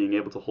 being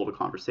able to hold a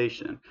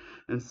conversation.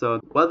 And so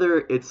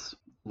whether it's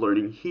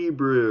learning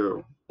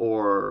Hebrew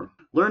or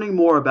learning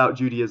more about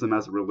Judaism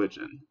as a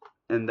religion,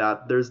 and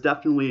that there's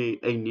definitely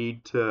a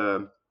need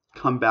to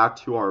come back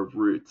to our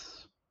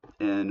roots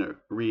and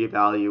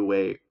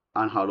reevaluate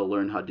on how to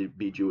learn how to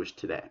be Jewish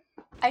today.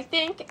 I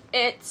think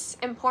it's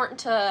important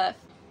to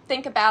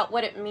think about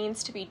what it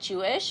means to be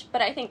Jewish,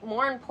 but I think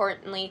more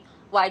importantly,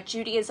 why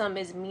Judaism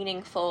is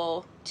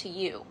meaningful to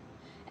you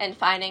and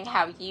finding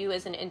how you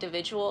as an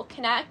individual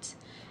connect.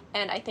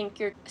 And I think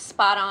you're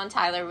spot on,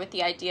 Tyler, with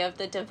the idea of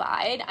the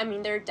divide. I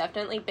mean, there have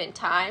definitely been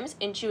times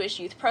in Jewish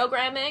youth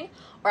programming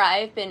where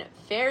I've been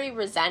very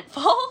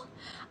resentful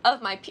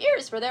of my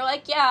peers, where they're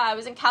like, yeah, I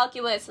was in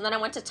calculus and then I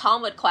went to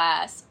Talmud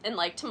class. And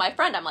like to my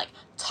friend, I'm like,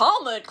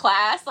 Talmud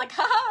class? Like,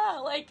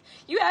 haha, like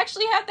you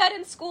actually have that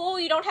in school.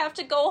 You don't have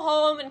to go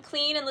home and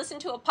clean and listen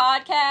to a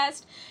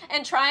podcast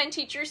and try and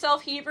teach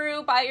yourself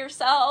Hebrew by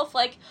yourself.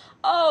 Like,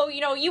 oh,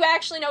 you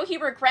actually know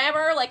Hebrew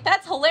grammar? Like,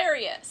 that's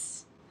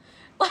hilarious.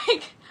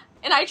 Like,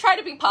 and I try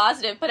to be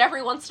positive, but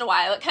every once in a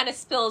while it kind of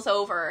spills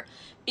over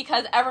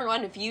because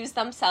everyone views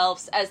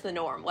themselves as the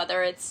norm,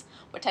 whether it's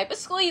what type of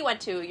school you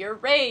went to, your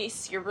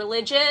race, your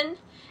religion.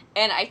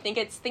 And I think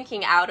it's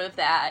thinking out of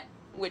that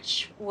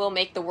which will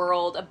make the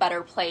world a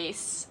better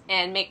place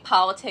and make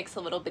politics a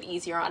little bit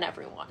easier on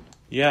everyone.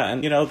 Yeah,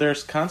 and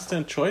there's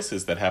constant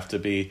choices that have to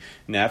be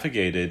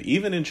navigated,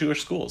 even in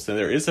Jewish schools. And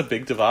there is a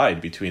big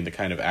divide between the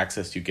kind of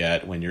access you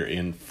get when you're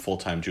in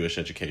full-time Jewish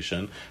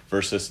education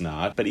versus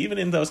not. But even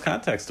in those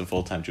contexts of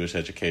full-time Jewish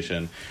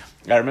education,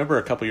 I remember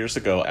a couple years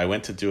ago, I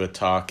went to do a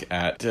talk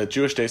at a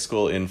Jewish day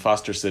school in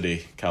Foster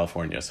City,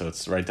 California. So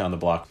it's right down the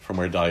block from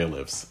where Dahlia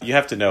lives. You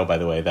have to know, by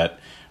the way,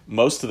 that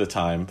most of the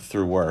time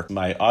through work,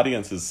 my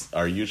audiences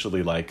are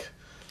usually like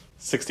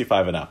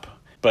 65 and up.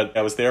 But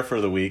I was there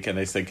for the week, and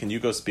they said, can you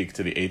go speak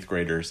to the 8th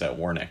graders at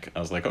Warnick? I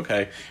was like,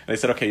 okay. And they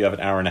said, okay, you have an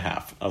hour and a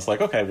half. I was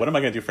like, okay, what am I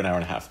going to do for an hour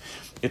and a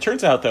half? It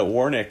turns out that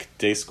Warnick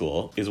Day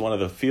School is one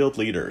of the field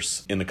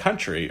leaders in the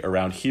country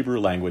around Hebrew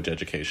language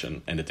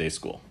education and a day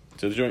school.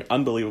 So they're doing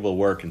unbelievable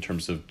work in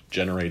terms of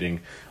generating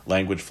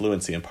language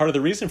fluency. And part of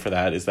the reason for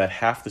that is that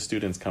half the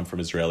students come from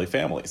Israeli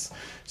families.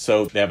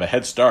 So they have a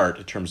head start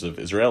in terms of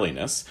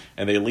Israeliness,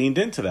 and they leaned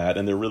into that,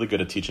 and they're really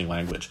good at teaching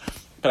language.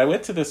 But I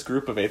went to this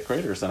group of 8th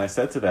graders and I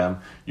said to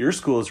them, your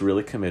school is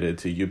really committed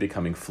to you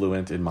becoming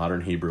fluent in modern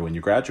Hebrew when you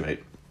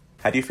graduate.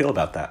 How do you feel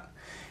about that?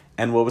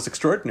 And what was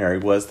extraordinary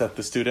was that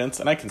the students,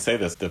 and I can say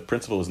this, the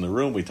principal was in the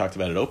room, we talked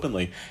about it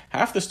openly,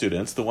 half the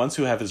students, the ones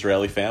who have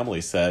Israeli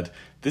families, said,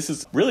 this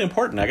is really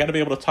important, I got to be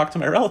able to talk to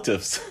my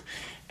relatives.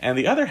 And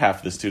the other half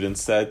of the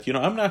students said,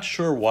 I'm not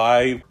sure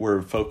why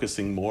we're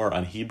focusing more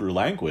on Hebrew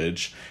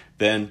language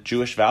than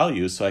Jewish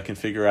values so I can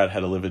figure out how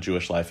to live a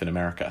Jewish life in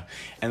America.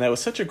 And that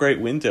was such a great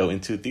window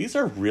into these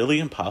are really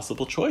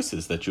impossible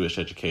choices that Jewish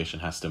education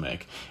has to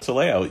make. So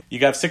Leo, you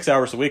got 6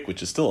 hours a week,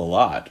 which is still a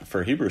lot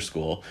for Hebrew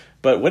school,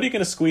 but what are you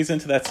going to squeeze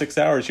into that 6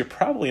 hours? You're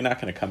probably not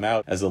going to come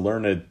out as a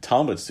learned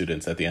Talmud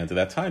student at the end of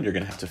that time. You're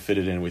going to have to fit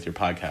it in with your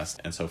podcast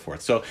and so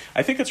forth. So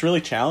I think it's really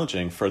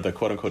challenging for the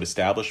quote-unquote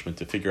establishment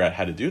to figure out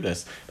how to do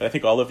this. But I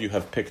think all of you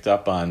have picked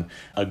up on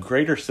a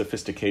greater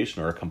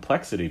sophistication or a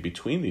complexity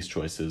between these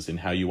choices in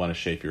how you want to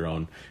shape your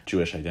own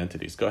Jewish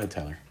identities. Go ahead,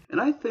 Tyler.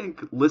 And I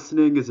think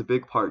listening is a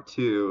big part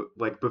too,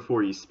 like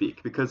before you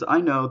speak, because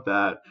I know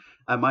that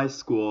at my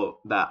school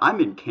that I'm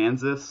in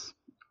Kansas,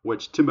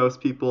 which to most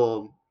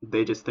people,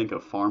 they just think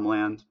of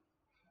farmland.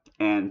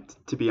 And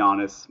to be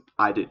honest,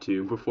 I did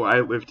too before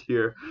I lived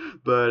here.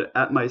 But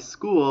at my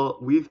school,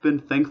 we've been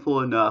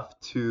thankful enough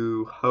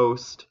to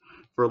host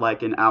for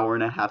like an hour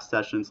and a half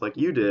sessions like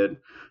you did.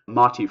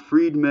 Mati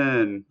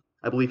Friedman,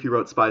 I believe he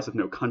wrote Spies of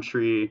No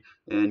Country,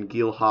 and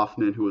Gil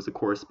Hoffman, who was a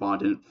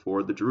correspondent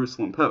for the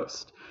Jerusalem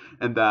Post.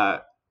 And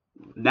that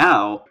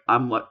now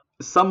I'm like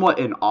somewhat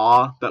in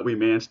awe that we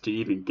managed to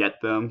even get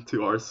them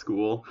to our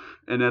school.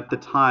 And at the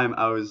time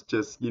I was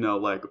just,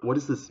 like, what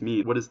does this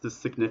mean? What is this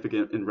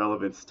significant in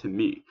relevance to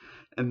me?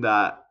 And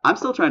that I'm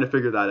still trying to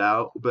figure that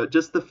out, but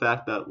just the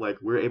fact that like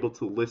we're able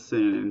to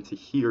listen and to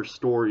hear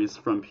stories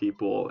from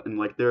people and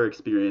like their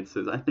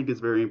experiences, I think is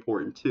very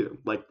important too.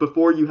 Like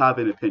before you have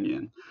an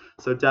opinion.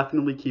 So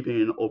definitely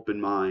keeping an open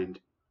mind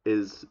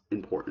is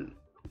important.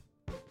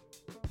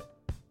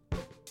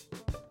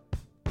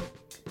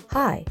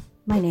 Hi,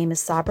 my name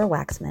is Sabra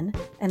Waxman,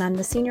 and I'm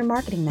the Senior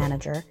Marketing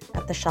Manager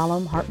at the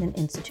Shalom Hartman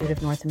Institute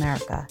of North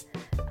America.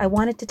 I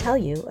wanted to tell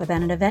you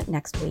about an event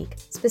next week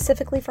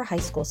specifically for high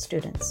school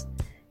students.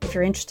 If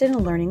you're interested in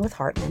learning with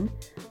Hartman,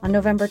 on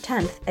November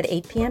 10th at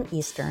 8 p.m.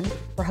 Eastern,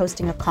 we're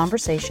hosting a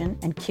conversation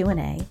and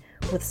Q&A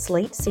with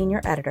Slate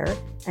Senior Editor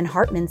and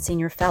Hartman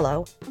Senior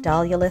Fellow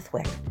Dahlia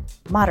Lithwick,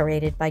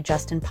 moderated by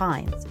Justin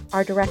Pines,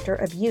 our Director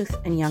of Youth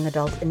and Young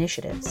Adult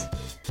Initiatives.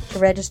 To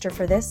register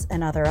for this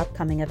and other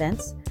upcoming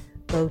events,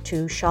 go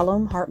to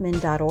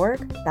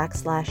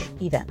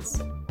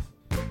shalomhartman.org/events.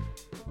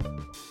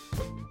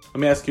 Let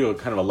me ask you a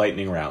kind of a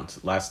lightning round.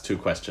 Last two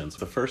questions.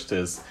 The first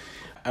is,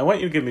 I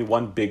want you to give me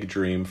one big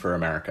dream for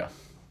America.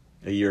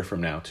 A year from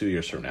now, 2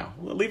 years from now.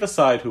 Leave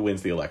aside who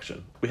wins the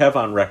election. We have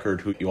on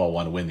record who you all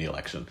want to win the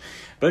election.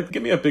 But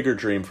give me a bigger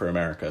dream for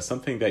America,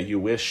 something that you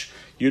wish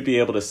you'd be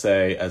able to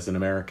say as an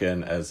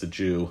American, as a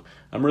Jew,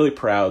 I'm really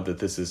proud that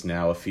this is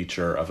now a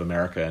feature of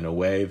America in a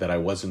way that I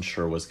wasn't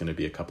sure was going to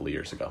be a couple of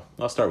years ago.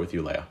 I'll start with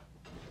you, Leah.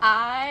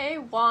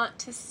 I want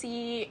to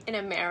see an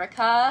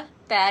America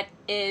that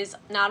is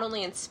not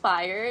only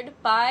inspired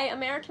by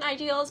American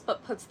ideals,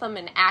 but puts them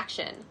in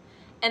action.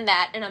 And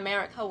that in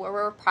America where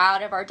we're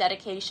proud of our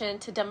dedication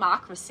to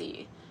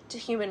democracy, to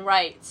human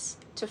rights,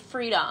 to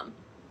freedom.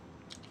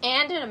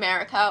 And in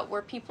America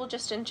where people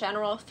just in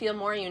general feel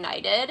more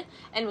united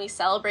and we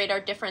celebrate our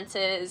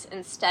differences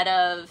instead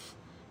of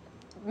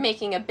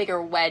making a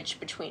bigger wedge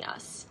between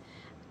us.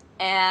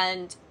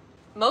 And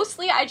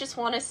mostly I just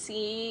want to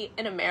see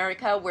an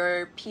America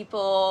where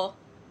people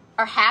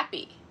are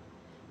happy.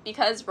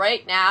 Because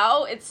right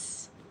now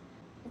it's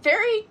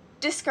very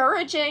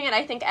discouraging and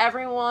I think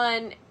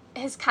everyone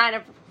has kind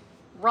of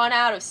run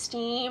out of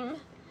steam,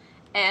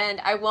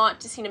 and I want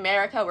to see an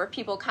America where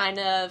people kind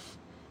of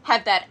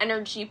have that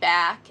energy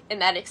back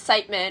and that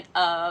excitement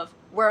of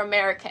we're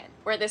American.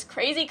 We're this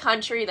crazy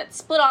country that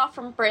split off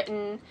from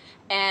Britain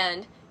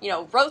and,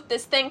 wrote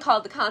this thing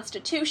called the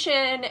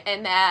Constitution,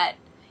 and that,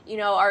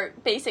 our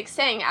basic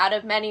saying, out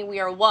of many we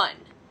are one.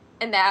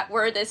 And that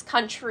we're this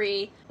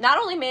country not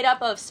only made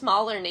up of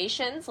smaller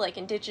nations, like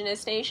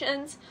indigenous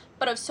nations,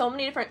 but of so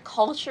many different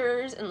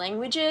cultures and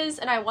languages.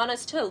 And I want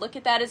us to look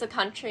at that as a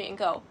country and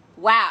go,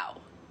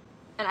 wow.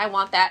 And I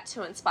want that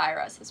to inspire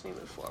us as we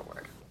move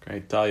forward.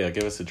 Great. Dahlia,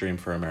 give us a dream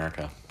for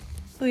America.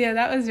 Well, yeah,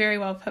 that was very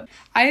well put.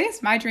 I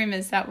guess my dream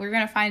is that we're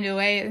going to find a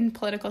way in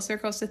political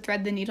circles to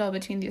thread the needle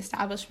between the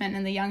establishment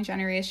and the young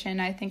generation.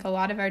 I think a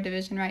lot of our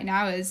division right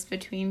now is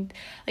between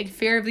like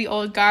fear of the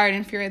old guard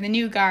and fear of the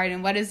new guard,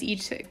 and what does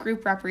each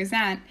group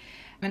represent.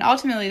 And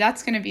ultimately,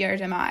 that's going to be our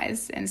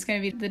demise, and it's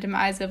going to be the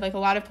demise of like a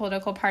lot of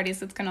political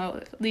parties. That's going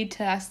to lead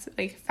to us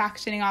like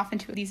factioning off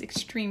into these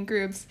extreme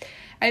groups.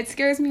 It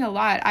scares me a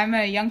lot. I'm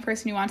a young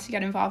person who wants to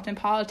get involved in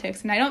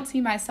politics, and I don't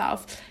see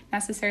myself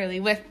necessarily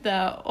with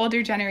the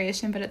older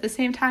generation, but at the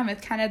same time,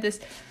 with kind of this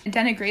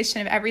denigration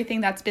of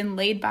everything that's been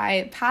laid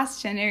by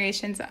past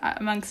generations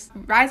amongst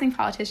rising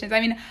politicians.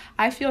 I mean,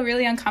 I feel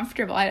really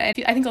uncomfortable. I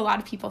think a lot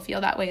of people feel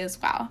that way as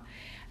well.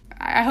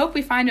 I hope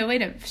we find a way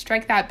to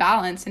strike that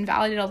balance and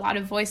validate a lot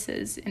of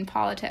voices in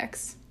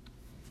politics.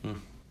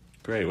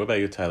 Great. What about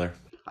you, Tyler?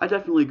 I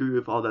definitely agree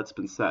with all that's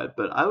been said,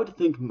 but I would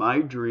think my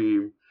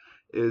dream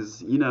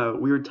is, we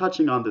were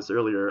touching on this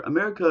earlier.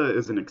 America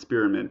is an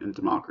experiment in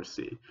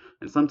democracy.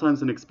 And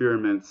sometimes in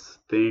experiments,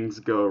 things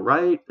go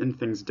right and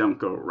things don't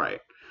go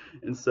right.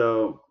 And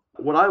so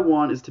what I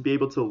want is to be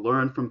able to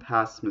learn from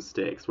past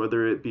mistakes,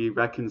 whether it be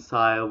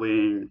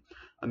reconciling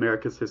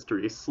America's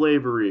history of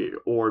slavery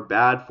or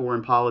bad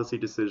foreign policy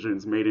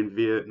decisions made in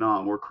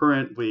Vietnam or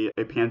currently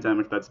a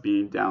pandemic that's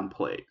being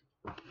downplayed.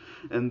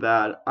 And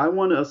that I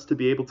want us to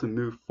be able to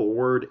move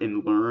forward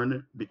and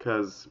learn,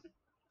 because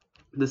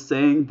the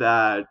saying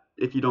that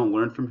if you don't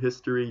learn from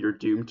history, you're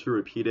doomed to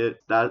repeat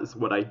it, that is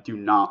what I do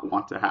not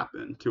want to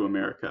happen to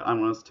America. I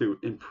want us to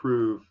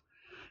improve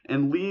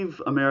and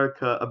leave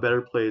America a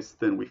better place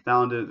than we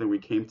found it, than we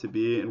came to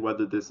be, and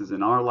whether this is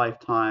in our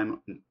lifetime,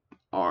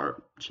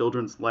 our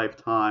children's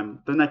lifetime,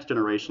 the next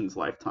generation's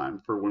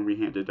lifetime, for when we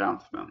hand it down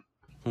to them.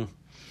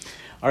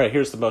 All right,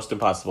 here's the most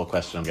impossible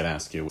question I'm going to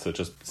ask you, so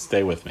just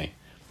stay with me.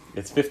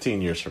 It's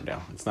 15 years from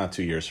now. It's not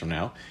 2 years from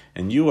now.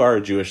 And you are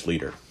a Jewish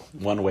leader,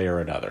 one way or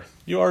another.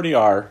 You already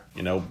are.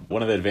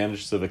 One of the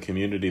advantages of a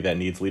community that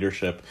needs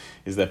leadership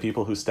is that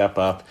people who step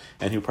up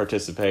and who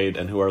participate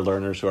and who are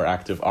learners, who are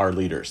active, are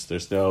leaders.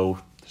 There's no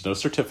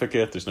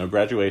certificate. There's no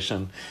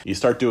graduation. You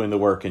start doing the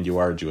work and you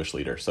are a Jewish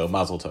leader. So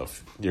mazel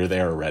tov, you're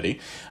there already.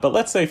 But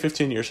let's say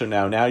 15 years from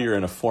now you're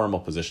in a formal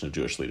position of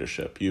Jewish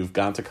leadership. You've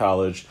gone to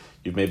college.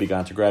 You've maybe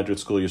gone to graduate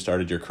school. You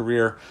started your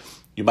career.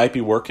 You might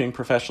be working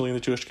professionally in the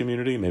Jewish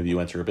community. Maybe you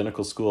went to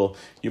rabbinical school.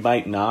 You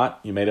might not.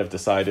 You may have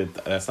decided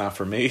that's not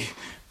for me,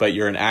 but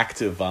you're an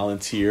active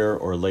volunteer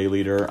or lay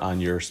leader on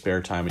your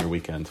spare time and your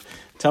weekend.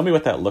 Tell me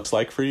what that looks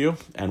like for you,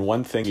 and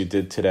one thing you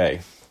did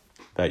today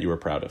that you were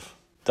proud of.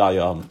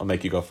 Dalia, I'll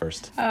make you go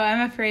first. Oh,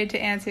 I'm afraid to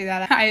answer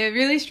that. I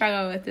really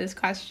struggle with this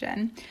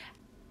question.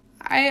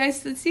 I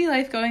see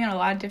life going in a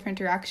lot of different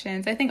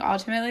directions. I think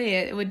ultimately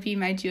it would be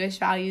my Jewish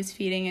values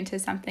feeding into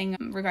something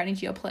regarding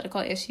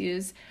geopolitical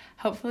issues,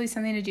 hopefully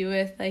something to do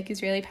with like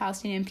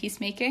Israeli-Palestinian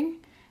peacemaking.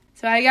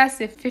 So I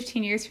guess if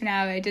 15 years from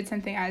now I did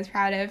something I was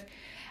proud of,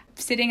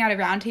 sitting at a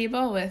round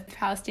table with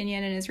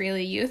Palestinian and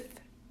Israeli youth,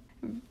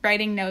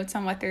 writing notes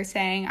on what they're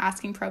saying,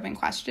 asking probing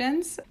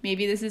questions.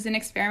 Maybe this is an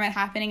experiment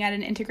happening at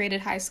an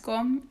integrated high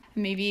school.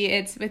 Maybe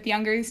it's with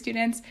younger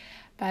students,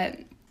 but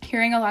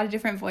hearing a lot of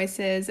different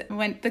voices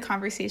when the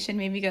conversation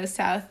maybe goes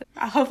south.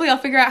 Hopefully I'll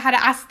figure out how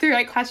to ask the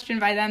right question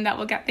by then that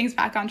will get things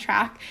back on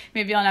track.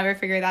 Maybe I'll never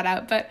figure that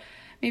out, but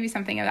maybe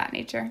something of that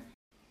nature.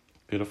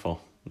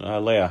 Beautiful.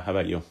 Leah, how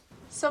about you?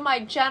 So my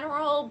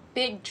general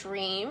big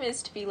dream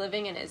is to be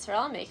living in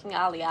Israel, making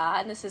Aliyah,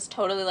 and this is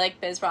totally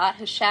like Bezrat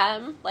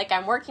Hashem, like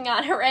I'm working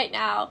on it right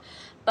now.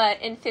 But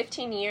in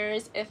 15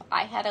 years, if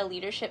I had a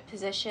leadership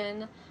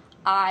position,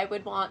 I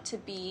would want to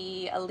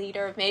be a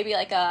leader of maybe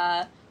like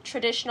a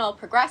traditional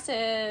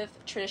progressive,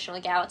 traditional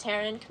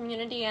egalitarian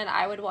community, and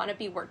I would want to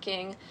be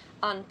working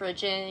on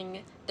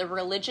bridging the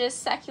religious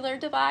secular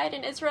divide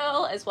in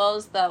Israel, as well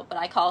as the what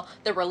I call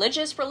the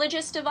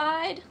religious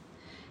divide,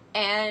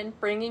 and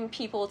bringing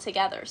people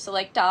together. So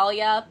like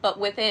Dalia, but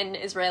within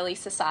Israeli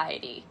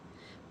society.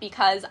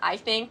 Because I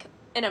think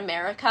in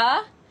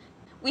America,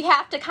 we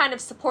have to kind of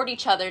support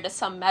each other to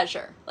some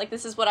measure. Like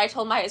this is what I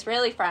told my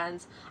Israeli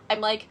friends.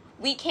 I'm like,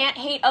 we can't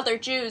hate other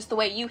Jews the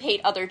way you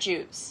hate other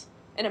Jews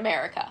in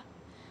America.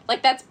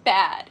 Like that's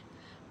bad.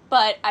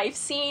 But I've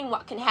seen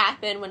what can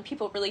happen when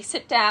people really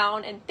sit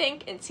down and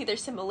think and see their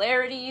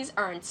similarities,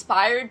 are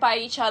inspired by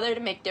each other to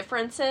make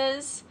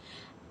differences.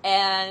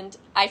 And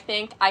I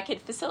think I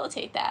could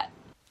facilitate that.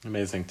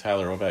 Amazing.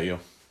 Tyler, what about you?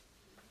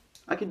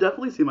 I could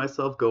definitely see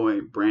myself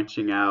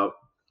branching out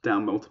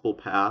down multiple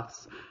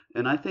paths.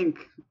 And I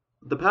think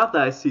the path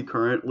that I see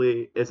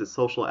currently is a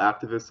social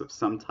activist of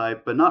some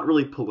type, but not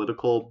really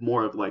political,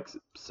 more of like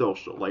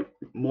social, like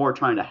more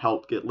trying to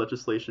help get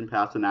legislation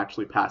passed and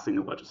actually passing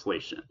the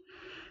legislation.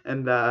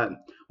 And that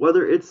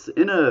whether it's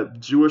in a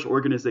Jewish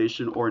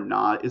organization or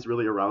not is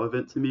really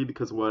irrelevant to me,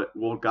 because what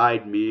will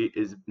guide me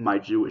is my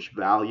Jewish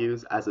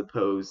values as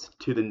opposed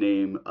to the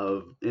name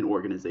of an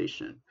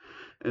organization.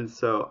 And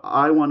so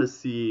I want to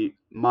see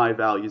my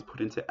values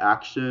put into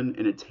action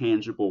in a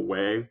tangible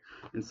way,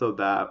 and so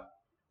that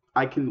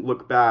I can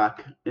look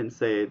back and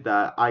say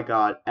that I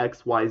got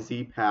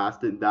XYZ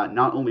passed and that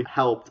not only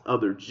helped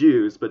other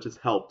Jews, but just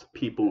helped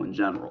people in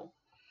general.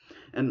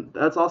 And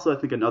that's also, I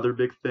think, another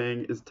big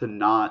thing is to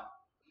not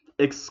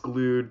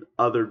exclude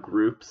other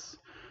groups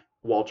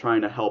while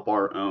trying to help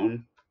our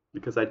own,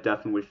 because I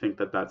definitely think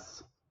that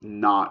that's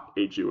not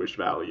a Jewish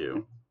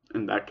value,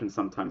 and that can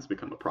sometimes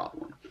become a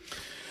problem.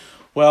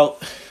 Well,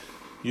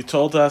 you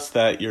told us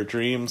that your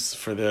dreams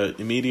for the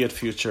immediate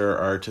future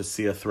are to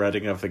see a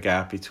threading of the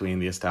gap between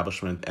the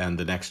establishment and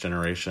the next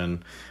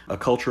generation, a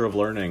culture of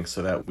learning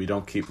so that we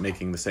don't keep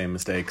making the same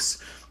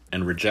mistakes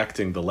and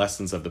rejecting the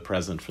lessons of the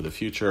present for the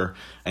future.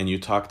 And you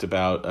talked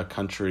about a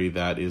country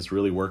that is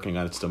really working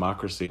on its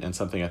democracy. And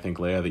something I think,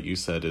 Leah, that you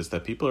said is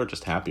that people are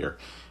just happier.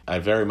 I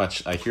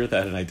hear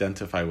that and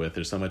identify with.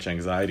 There's so much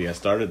anxiety. I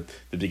started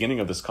the beginning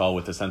of this call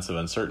with a sense of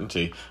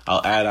uncertainty.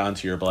 I'll add on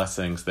to your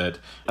blessings that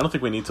I don't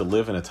think we need to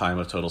live in a time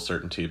of total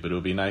certainty, but it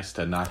would be nice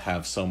to not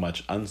have so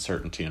much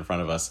uncertainty in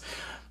front of us.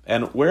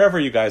 And wherever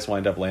you guys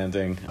wind up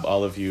landing,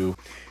 all of you,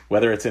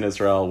 whether it's in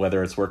Israel,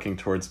 whether it's working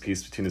towards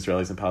peace between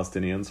Israelis and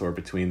Palestinians or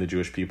between the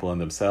Jewish people and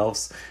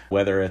themselves,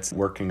 whether it's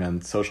working on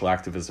social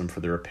activism for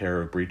the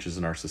repair of breaches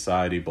in our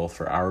society, both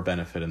for our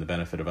benefit and the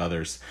benefit of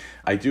others,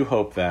 I do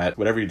hope that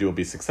whatever you do will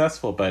be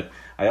successful, but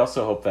I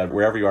also hope that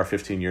wherever you are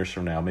 15 years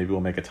from now, maybe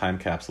we'll make a time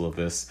capsule of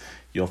this.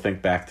 You'll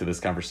think back to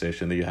this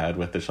conversation that you had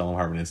with the Shalom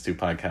Hartman Institute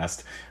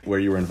podcast, where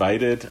you were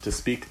invited to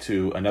speak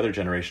to another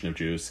generation of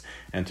Jews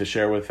and to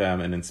share with them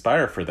and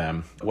inspire for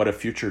them what a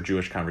future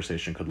Jewish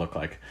conversation could look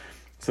like.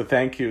 So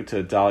thank you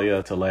to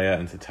Dahlia, to Leah,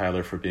 and to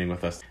Tyler for being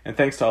with us. And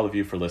thanks to all of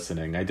you for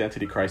listening.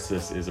 Identity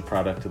Crisis is a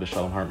product of the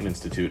Shalom Hartman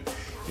Institute.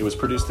 It was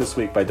produced this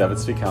week by David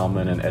Zvi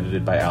Kalman and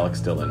edited by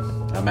Alex Dillon.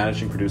 Our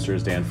managing producer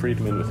is Dan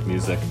Friedman with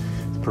music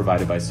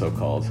provided by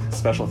So-Called.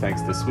 Special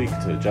thanks this week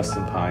to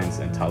Justin Pines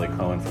and Tali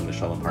Cohen from the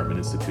Shalom Hartman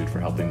Institute for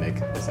helping make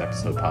this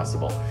episode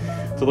possible.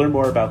 To learn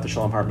more about the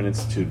Shalom Hartman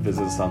Institute,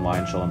 visit us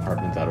online,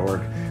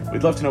 shalomhartman.org.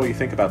 We'd love to know what you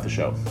think about the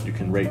show. You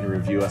can rate and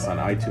review us on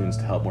iTunes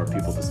to help more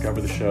people discover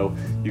the show.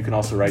 You can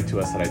also write to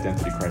us at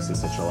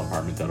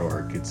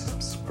identitycrisis@shalomhartman.org. You can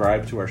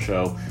subscribe to our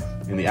show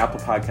in the Apple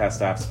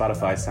Podcast app,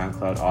 Spotify,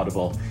 SoundCloud,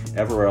 Audible,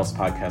 everywhere else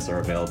podcasts are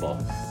available.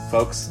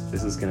 Folks,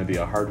 this is going to be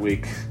a hard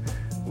week.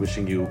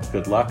 Wishing you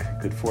good luck,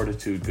 good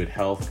fortitude, good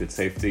health, good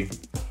safety.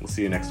 We'll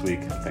see you next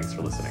week. Thanks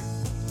for listening.